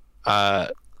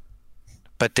 But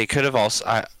they could have also.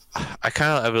 I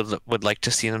kind of would like to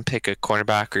see them pick a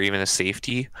cornerback or even a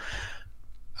safety,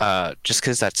 just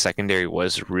because that secondary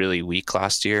was really weak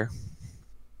last year.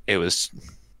 It was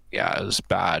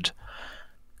bad.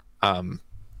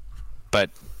 But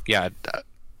yeah,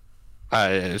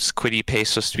 is Kwity Paye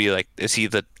supposed to be like? Is he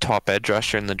the top edge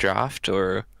rusher in the draft,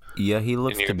 or? Yeah, he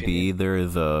looks to be. There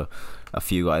is a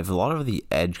few guys. A lot of the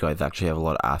edge guys actually have a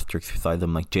lot of asterisks beside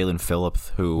them, like Jalen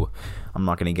Phillips, who I'm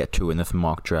not going to get to in this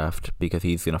mock draft because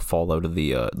he's going to fall out of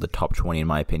the top 20 in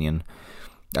my opinion.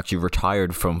 Actually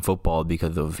retired from football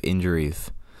because of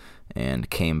injuries and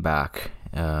came back.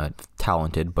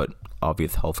 Talented, but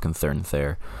obvious health concerns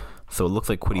there. So it looks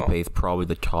like Kwity Paye is probably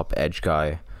the top edge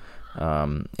guy.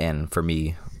 And for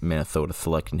me, Minnesota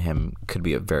selecting him could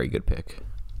be a very good pick.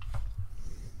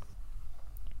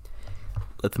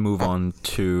 Let's move on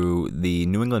to the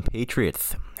New England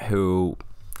Patriots, who,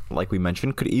 like we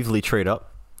mentioned, could easily trade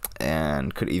up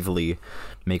and could easily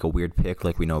make a weird pick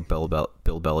like we know Bill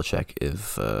Belichick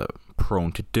is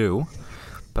prone to do.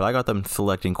 But I got them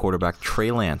selecting quarterback Trey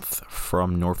Lance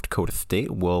from North Dakota State.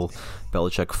 Will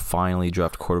Belichick finally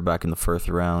draft quarterback in the first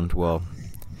round? Well,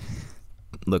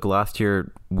 look, last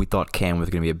year we thought Cam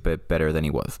was going to be a bit better than he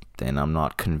was, and I'm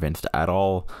not convinced at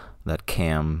all that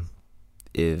Cam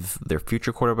is their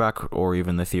future quarterback or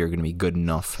even this year going to be good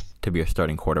enough to be a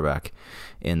starting quarterback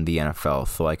in the NFL.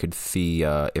 So I could see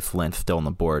if Lance still on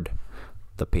the board,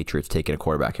 the Patriots taking a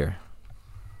quarterback here.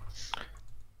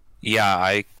 Yeah,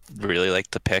 I really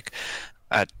like the pick.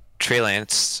 Trey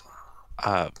Lance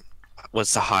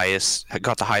was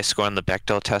got the highest score on the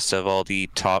Bechdel test of all the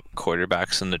top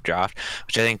quarterbacks in the draft,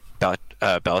 which I think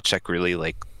Belichick really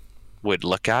would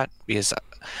look at, because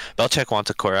Belichick wants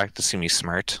a quarterback that's gonna be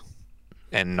smart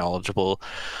and knowledgeable.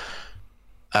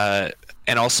 And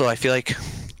also, I feel like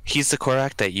he's the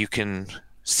quarterback that you can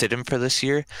sit him for this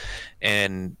year,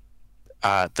 and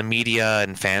the media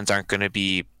and fans aren't going to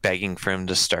be begging for him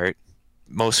to start.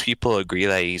 Most people agree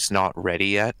that he's not ready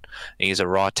yet, and he's a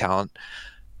raw talent.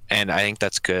 And I think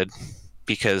that's good,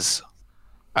 because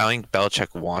I don't think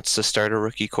Belichick wants to start a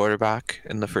rookie quarterback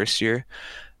in the first year.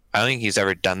 I don't think he's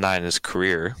ever done that in his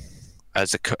career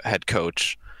as a head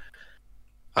coach.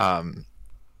 But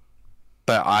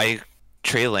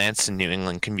Trey Lance in New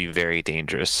England can be very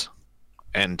dangerous,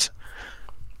 and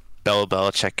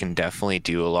Belichick can definitely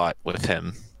do a lot with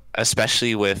him,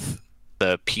 especially with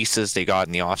the pieces they got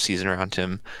in the offseason around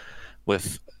him,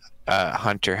 with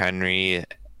Hunter Henry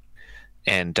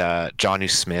and Jonnu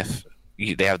Smith.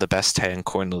 They have the best tight end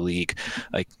core in the league.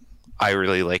 I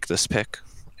really like this pick,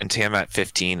 and Tam at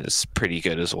 15 is pretty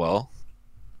good as well.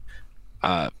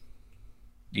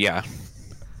 Yeah.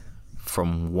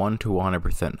 From 1 to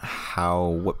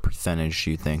 100%, what percentage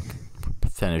do you think?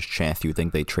 Percentage chance do you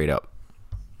think they trade up?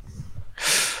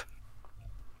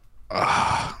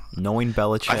 Knowing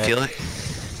Belichick, I feel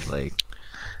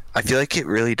like it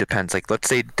really depends. Let's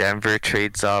say Denver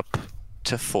trades up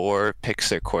to 4, picks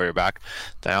their quarterback.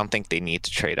 Then I don't think they need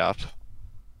to trade up,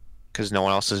 because no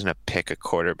one else is going to pick a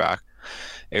quarterback.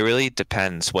 It really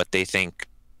depends who they think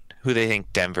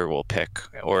Denver will pick,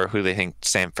 or who they think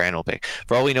San Fran will pick.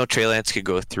 For all we know, Trey Lance could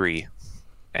go 3,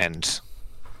 and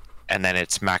then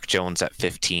it's Mac Jones at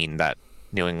 15 that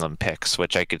New England picks,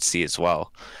 which I could see as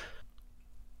well.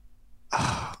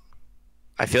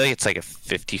 I feel like it's like a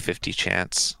 50-50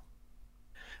 chance.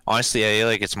 Honestly, I feel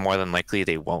like it's more than likely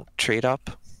they won't trade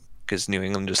up, because New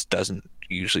England just doesn't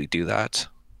usually do that.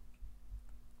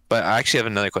 But I actually have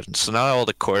another question. So now all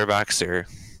the quarterbacks are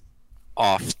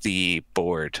off the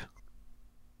board,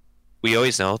 we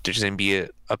always know there's going to be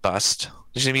a bust.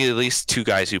 There's going to be at least 2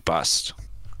 guys who bust,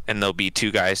 and there'll be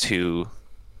 2 guys who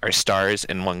are stars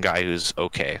and 1 guy who's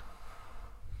okay.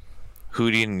 Who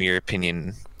do you, in your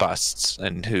opinion, busts,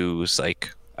 and who's a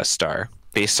star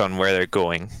based on where they're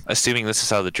going, assuming this is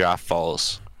how the draft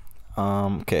falls?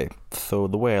 Okay, so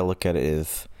the way I look at it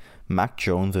is Mac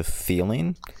Jones'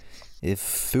 ceiling is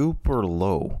super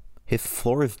low. His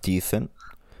floor is decent,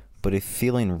 but his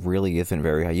ceiling really isn't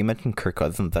very high. You mentioned Kirk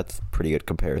Cousins. That's a pretty good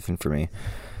comparison for me.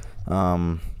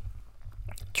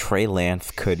 Trey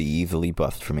Lance could easily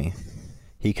bust for me.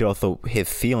 He could also, his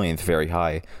ceiling is very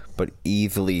high, but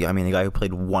easily, the guy who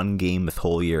played 1 game this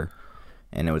whole year,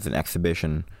 and it was an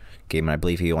exhibition game, and I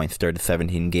believe he only started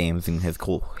 17 games in his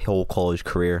whole college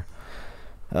career.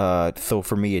 So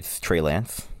for me, it's Trey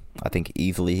Lance. I think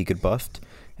easily he could bust,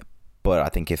 but I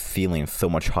think his ceiling is so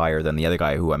much higher than the other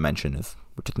guy who I mentioned,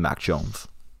 which is Mac Jones.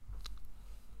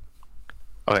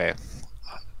 Okay.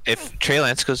 If Trey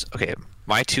Lance goes... Okay,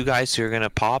 my 2 guys who are going to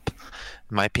pop,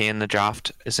 in my opinion, in the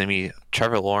draft is going to be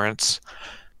Trevor Lawrence,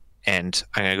 and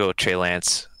I'm going to go with Trey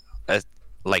Lance,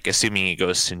 assuming he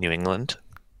goes to New England.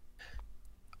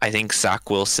 I think Zach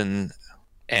Wilson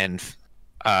and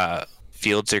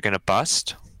Fields are going to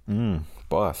bust.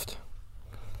 Bust.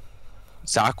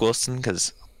 Zach Wilson,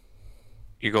 because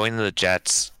you're going to the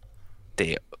Jets.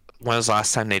 When was the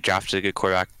last time they drafted a good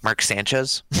quarterback? Mark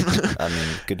Sanchez.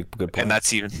 Good point. And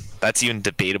that's even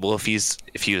debatable if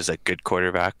he was a good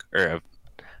quarterback or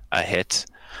a hit.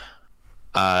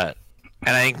 And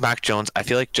I think Mac Jones, I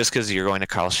feel like just because you're going to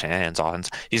Kyle Shanahan's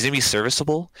offense, he's going to be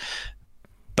serviceable.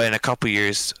 But in a couple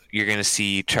years, you're going to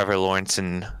see Trevor Lawrence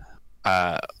and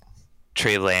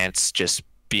Trey Lance just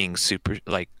being super,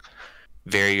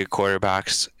 very good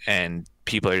quarterbacks. And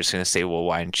people are just going to say, well,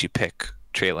 why didn't you pick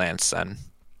Trey Lance then?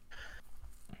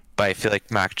 But I feel like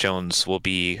Mac Jones will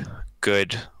be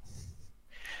good.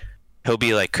 He'll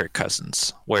be like Kirk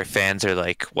Cousins, where fans are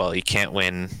like, well, he can't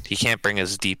win. He can't bring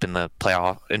us deep into the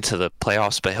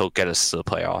playoffs, but he'll get us to the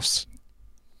playoffs.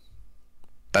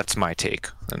 That's my take.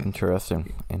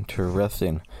 Interesting.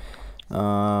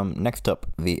 Next up,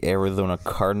 the Arizona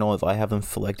Cardinals. I have them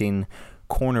selecting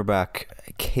cornerback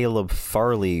Caleb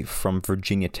Farley from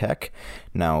Virginia Tech.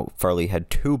 Now, Farley had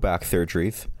 2 back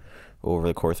surgeries over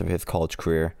the course of his college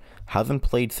career. Hasn't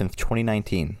played since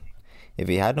 2019. If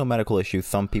he had no medical issues,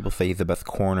 some people say he's the best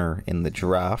corner in the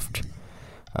draft.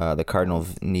 The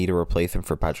Cardinals need a replacement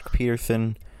for Patrick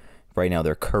Peterson. Right now,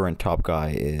 their current top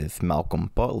guy is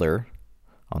Malcolm Butler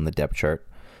on the depth chart.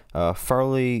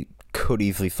 Farley could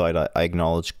easily slide, I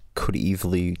acknowledge, could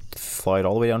easily slide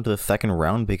all the way down to the second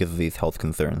round because of these health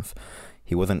concerns.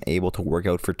 He wasn't able to work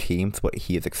out for teams, but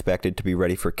he is expected to be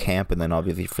ready for camp and then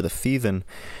obviously for the season.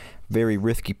 Very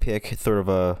risky pick, sort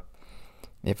of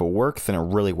if it works, then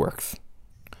it really works.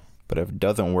 But if it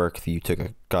doesn't work, you took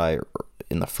a guy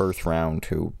in the first round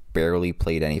who barely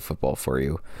played any football for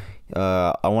you.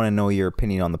 I want to know your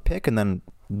opinion on the pick, and then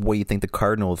what do you think the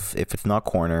Cardinals, if it's not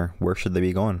corner, where should they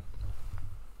be going?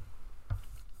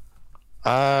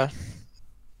 I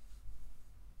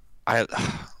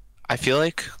feel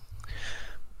like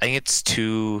I think it's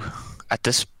too at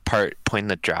this point in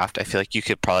the draft. I feel like you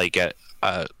could probably get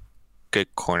a good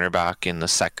cornerback in the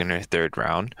second or third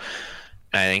round.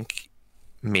 And I think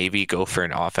maybe go for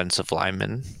an offensive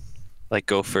lineman, like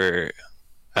go for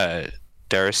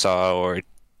Darisaw or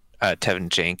Tevin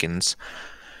Jenkins,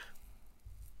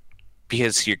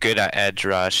 because you're good at edge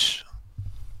rush,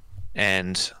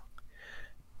 and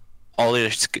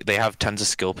they have tons of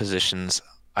skill positions.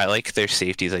 I like their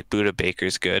safeties, like Budda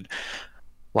Baker's good.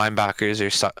 Linebackers are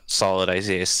solid.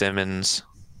 Isaiah Simmons.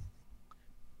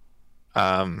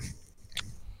 Yeah,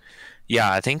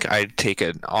 I think I'd take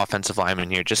an offensive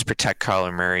lineman here. Just protect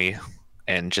Kyler Murray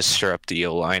and just shore up the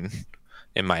O-line,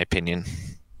 in my opinion.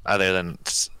 Other than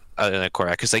a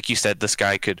quarterback, because like you said,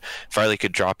 Farley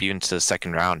could drop you into the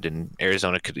second round, and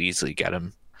Arizona could easily get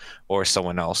him, or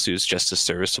someone else who's just as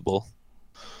serviceable.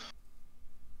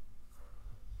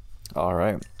 All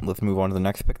right, let's move on to the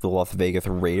next pick, the Las Vegas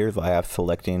Raiders. I have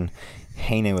selecting,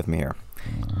 hang in with me here,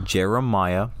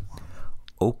 Jeremiah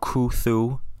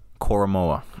Okuthu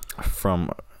Koromoa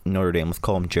from Notre Dame. Let's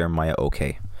call him Jeremiah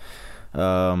OK.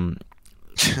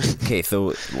 Okay,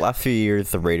 so last few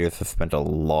years, the Raiders have spent a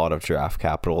lot of draft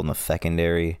capital in the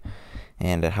secondary,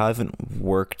 and it hasn't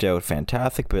worked out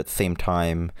fantastic, but at the same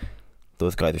time,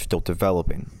 those guys are still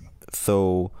developing.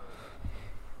 So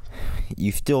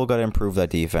you still got to improve that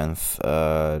defense.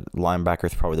 Linebacker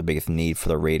is probably the biggest need for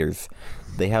the Raiders.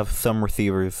 They have some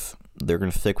receivers. They're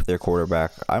going to stick with their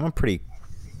quarterback. I'm a pretty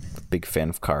big fan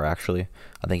of Carr, actually.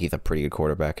 I think he's a pretty good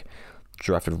quarterback.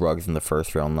 Drafted Ruggs in the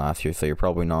first round last year, so you're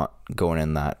probably not going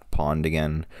in that pond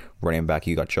again. Running back,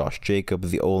 you got Josh Jacobs.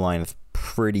 The O-line is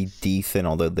pretty decent,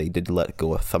 although they did let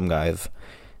go of some guys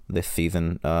this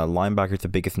season. Linebacker is the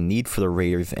biggest need for the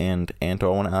Raiders, and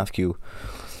Anto, I want to ask you,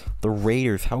 the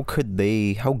Raiders, how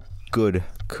good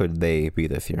could they be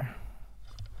this year?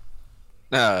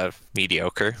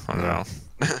 Mediocre. I don't know.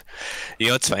 You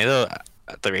know what's funny though?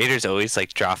 The Raiders always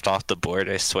draft off the board,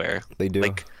 I swear. They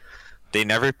do. They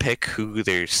never pick who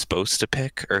they're supposed to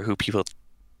pick or who people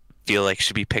feel like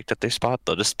should be picked at their spot.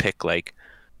 They'll just pick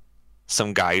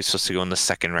some guy who's supposed to go in the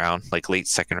second round, late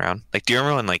second round. Do you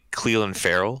remember when Cleveland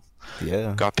Farrell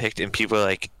got picked and people are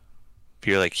like,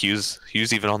 you're like, he was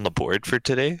even on the board for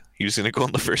today? He was gonna go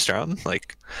in the first round?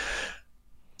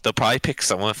 They'll probably pick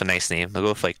someone with a nice name. They'll go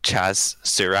with Chaz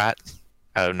Surratt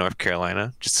out of North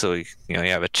Carolina, just so you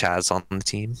have a Chaz on the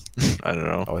team. I don't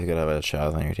know. Always gotta have a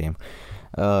Chaz on your team.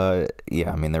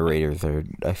 Yeah, I mean the Raiders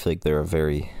I feel like they're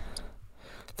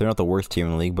not the worst team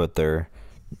in the league, but they're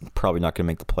probably not gonna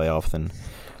make the playoffs. And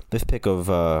this pick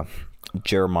of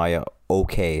Jeremiah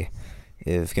OK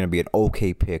is gonna be an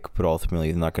okay pick, but ultimately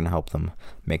is not gonna help them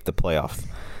make the playoffs.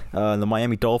 The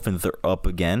Miami Dolphins are up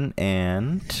again,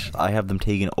 and I have them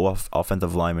taking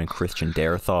offensive lineman Kristian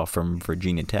Darisaw from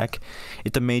Virginia Tech.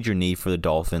 It's a major need for the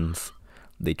Dolphins.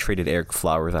 They traded Eric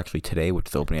Flowers actually today, which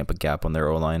is opening up a gap on their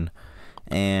O-line.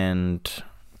 And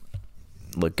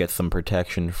get some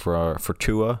protection for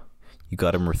Tua. You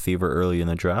got him receiver early in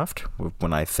the draft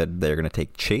when I said they're going to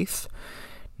take Chase.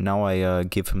 Now I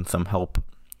give him some help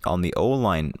on the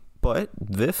O-line. But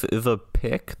this is a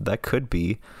pick that could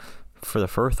be for the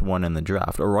first one in the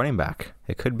draft, a running back.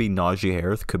 It could be Najee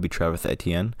Harris, could be Travis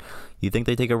Etienne. You think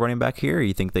they take a running back here, or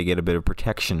you think they get a bit of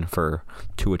protection for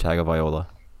Tua Tagovailoa?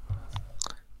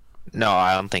 No,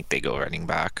 I don't think they go running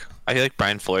back. I feel like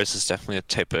Brian Flores is definitely the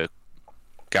type of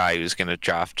guy who's going to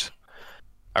draft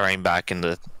a running back in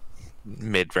the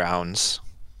mid rounds.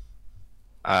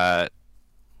 And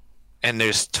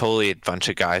there's totally a bunch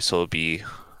of guys who will be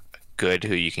good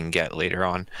who you can get later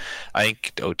on. I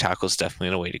think O-tackle is definitely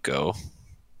the way to go.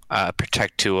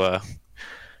 Protect Tua.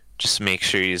 Just make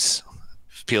sure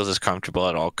feels as comfortable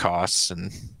at all costs,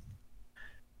 and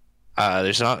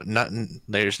there's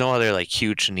no other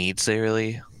huge needs they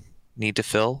really need to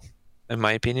fill, in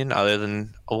my opinion, other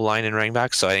than O-line and running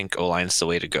back. So I think O-line is the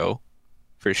way to go,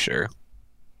 for sure.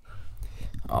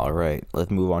 All right,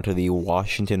 let's move on to the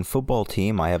Washington football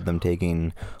team. I have them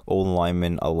taking old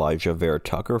lineman Elijah Vera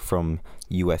Tucker from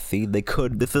USC. They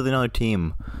could. This is another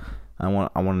team. I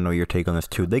want to know your take on this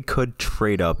too. They could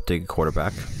trade up to get a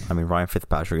quarterback. I mean, Ryan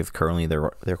Fitzpatrick is currently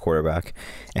their quarterback,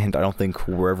 and I don't think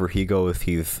wherever he goes,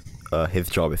 his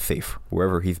job is safe.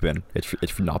 Wherever he's been,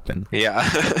 it's not been. Yeah.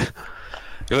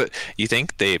 You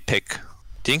think they pick?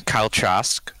 Do you think Kyle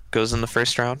Trask goes in the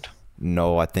first round?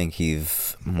 No, I think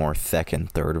he's more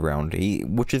second, third round.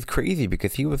 Which is crazy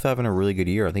because he was having a really good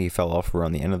year. I think he fell off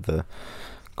around the end of the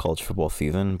college football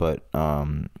season, but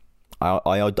I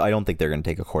don't think they're going to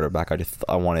take a quarterback.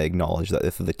 I want to acknowledge that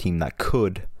this is a team that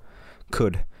could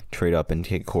trade up and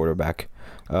take a quarterback.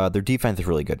 Their defense is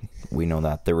really good. We know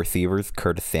that. Their receivers,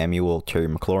 Curtis Samuel, Terry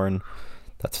McLaurin,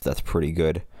 that's pretty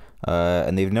good.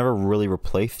 And they've never really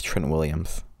replaced Trent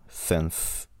Williams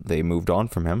since they moved on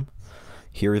from him.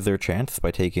 Here is their chance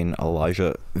by taking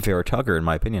Elijah Vera Tucker, in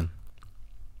my opinion.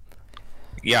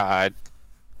 Yeah,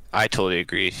 I totally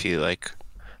agree with you. Like,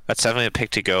 that's definitely a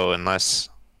pick to go unless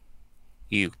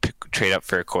you trade up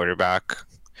for a quarterback.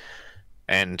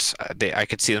 And I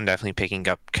could see them definitely picking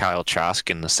up Kyle Trask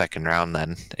in the second round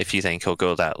then, if you think he'll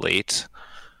go that late.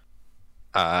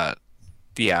 Yeah,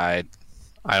 I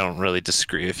don't really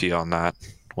disagree with you on that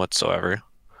whatsoever.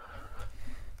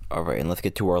 All right, and let's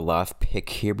get to our last pick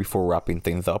here before wrapping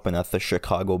things up, and that's the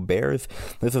Chicago Bears.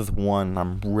 This is one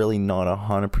I'm really not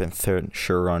 100%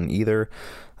 sure on either.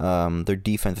 Their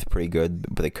defense is pretty good,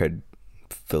 but they could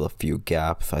fill a few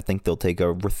gaps. I think they'll take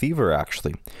a receiver,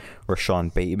 actually.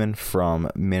 Rashawn Bateman from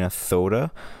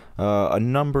Minnesota. A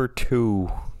number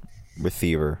 2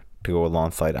 receiver to go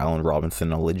alongside Allen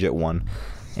Robinson, a legit one.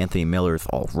 Anthony Miller's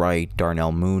all right.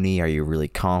 Darnell Mooney, are you really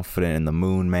confident in the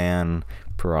Moon Man?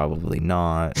 Probably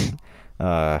not.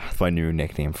 That's my new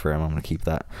nickname for him. I'm going to keep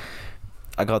that.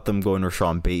 I got them going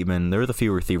Rashawn Bateman. There's a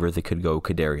few receivers that could go.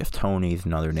 Kadarius Toney's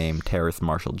another name. Terrace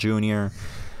Marshall Jr.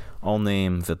 All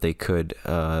names that they could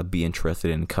be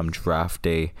interested in come draft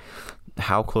day.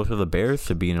 How close are the Bears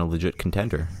to being a legit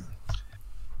contender?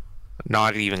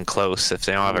 Not even close if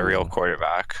they don't have a real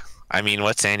quarterback. I mean,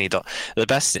 what's Andy Dalton? The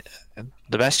best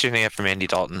you're gonna get from Andy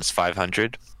Dalton is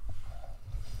 500.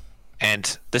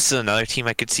 And this is another team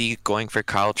I could see going for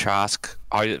Kyle Trask.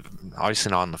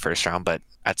 Obviously not in the first round, but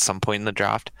at some point in the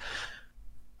draft.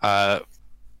 But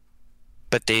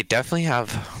they definitely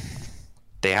have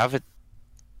a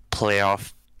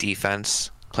playoff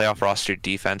roster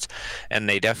defense, and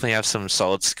they definitely have some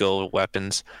solid skill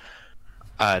weapons.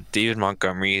 David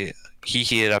Montgomery, he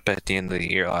heated up at the end of the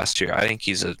year last year. I think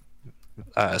he's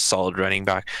a solid running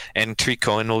back, and Tariq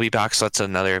Cohen will be back, so that's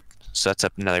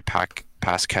up another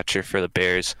pass catcher for the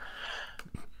Bears.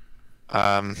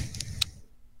 But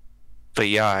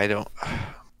yeah,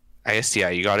 I guess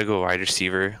you got to go wide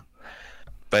receiver.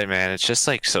 But man, it's just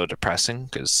like so depressing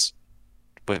because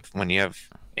when you have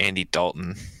Andy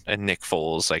Dalton and Nick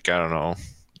Foles, like, I don't know,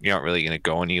 you're not really gonna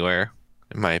go anywhere,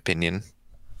 in my opinion.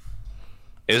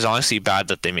 It was honestly bad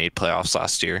that they made playoffs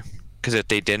last year, because if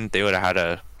they didn't, they would have had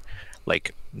a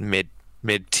like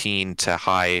mid-teen to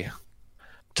high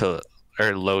to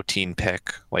or low teen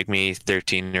pick, like maybe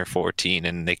 13 or 14,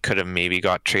 and they could have maybe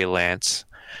got Trey Lance,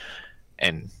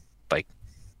 and like,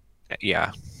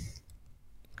 yeah.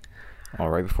 All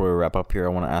right, before we wrap up here, I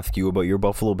want to ask you about your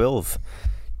Buffalo Bills.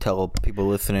 Tell people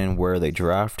listening, where are they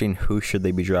drafting? Who should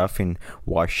they be drafting?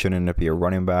 Why shouldn't it be a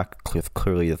running back?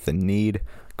 Clearly, it's a need.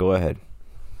 Go ahead.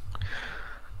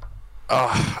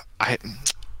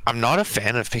 I'm not a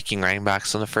fan of picking running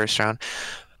backs in the first round.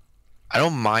 I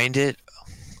don't mind it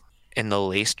in the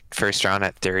late first round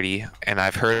at 30, and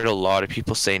I've heard a lot of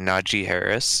people say Najee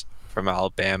Harris from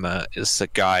Alabama is the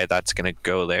guy that's going to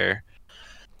go there.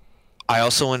 I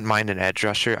also wouldn't mind an edge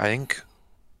rusher. I think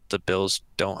the Bills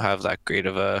don't have that great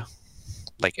of a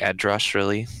edge rush,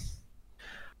 really.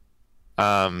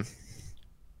 But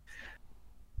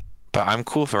I'm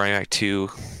cool for running back too.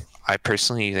 I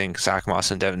personally think Zach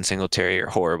Moss and Devin Singletary are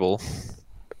horrible.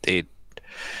 They,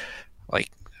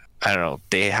 I don't know.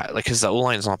 Because the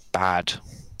O-line is not bad.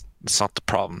 It's not the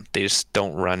problem. They just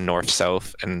don't run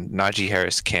north-south, and Najee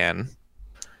Harris can.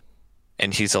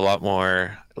 And he's a lot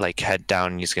more head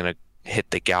down. He's going to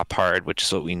hit the gap hard, which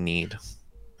is what we need.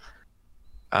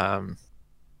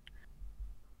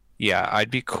 Yeah,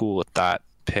 I'd be cool with that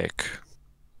pick.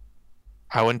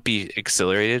 I wouldn't be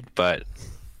exhilarated, but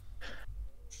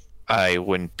I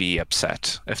wouldn't be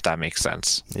upset, if that makes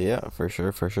sense. Yeah, for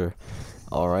sure.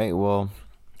 All right, well,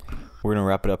 we're going to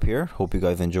wrap it up here. Hope you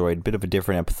guys enjoyed a bit of a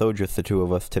different episode, just the two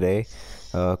of us today.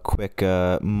 Quick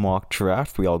mock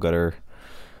draft. We're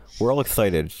all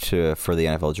excited for the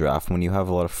NFL draft. When you have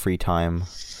a lot of free time,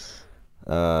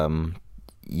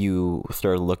 you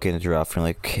start looking at the draft and you're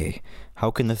like, okay,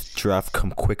 how can this draft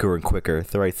come quicker and quicker?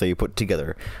 So right, so you put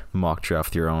together mock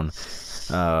draft your own.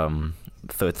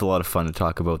 So it's a lot of fun to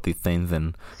talk about these things,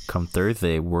 and come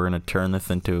Thursday, we're gonna turn this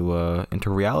into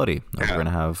reality. We're gonna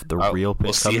have the real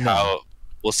picks.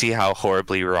 We'll see how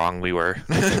horribly wrong we were.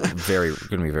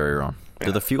 Gonna be very wrong. Yeah.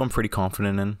 There's a few I'm pretty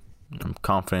confident in. I'm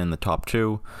confident in the top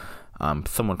 2. I'm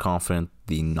somewhat confident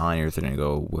the Niners are gonna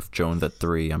go with Jones at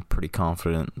 3. I'm pretty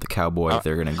confident the Cowboys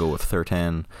they're gonna go with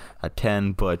Surtain at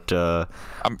 10. But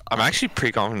I'm actually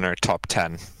pretty confident in our top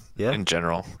 10. Yeah. In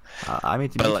general. Me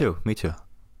too.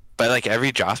 But like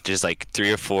every draft is like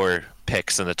 3 or 4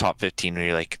 picks in the top 15 where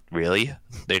you're like, really?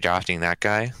 They're drafting that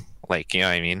guy? Like, you know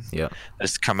what I mean? Yeah.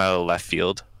 Just come out of left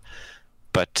field.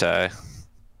 But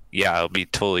yeah, it'll be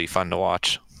totally fun to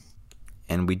watch.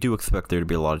 And we do expect there to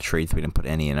be a lot of trades. We didn't put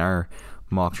any in our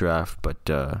mock draft, but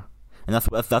and that's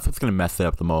what's going to mess it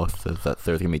up the most, is that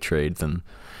there's going to be trades, and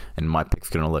my pick's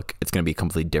going to it's going to be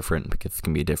completely different because it's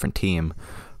going to be a different team.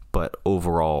 But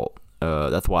overall,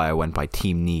 that's why I went by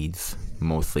team needs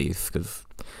mostly, because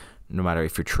no matter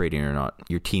if you're trading or not,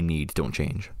 your team needs don't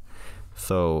change.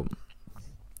 So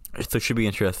it should be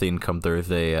interesting come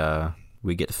Thursday.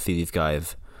 We get to see these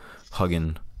guys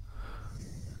hugging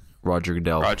Roger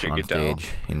Goodell on stage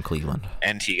in Cleveland.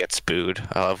 And he gets booed.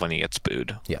 I love when he gets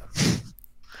booed. Yeah.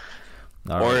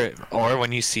 Or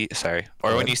when you see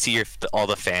when you see all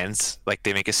the fans, like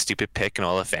they make a stupid pick and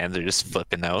all the fans are just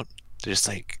flipping out. They're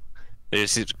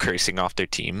just cursing off their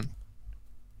team.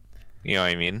 You know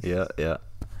what I mean? Yeah.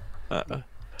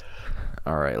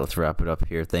 All right, let's wrap it up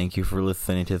here. Thank you for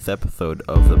listening to this episode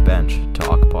of the Bench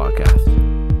Talk Podcast.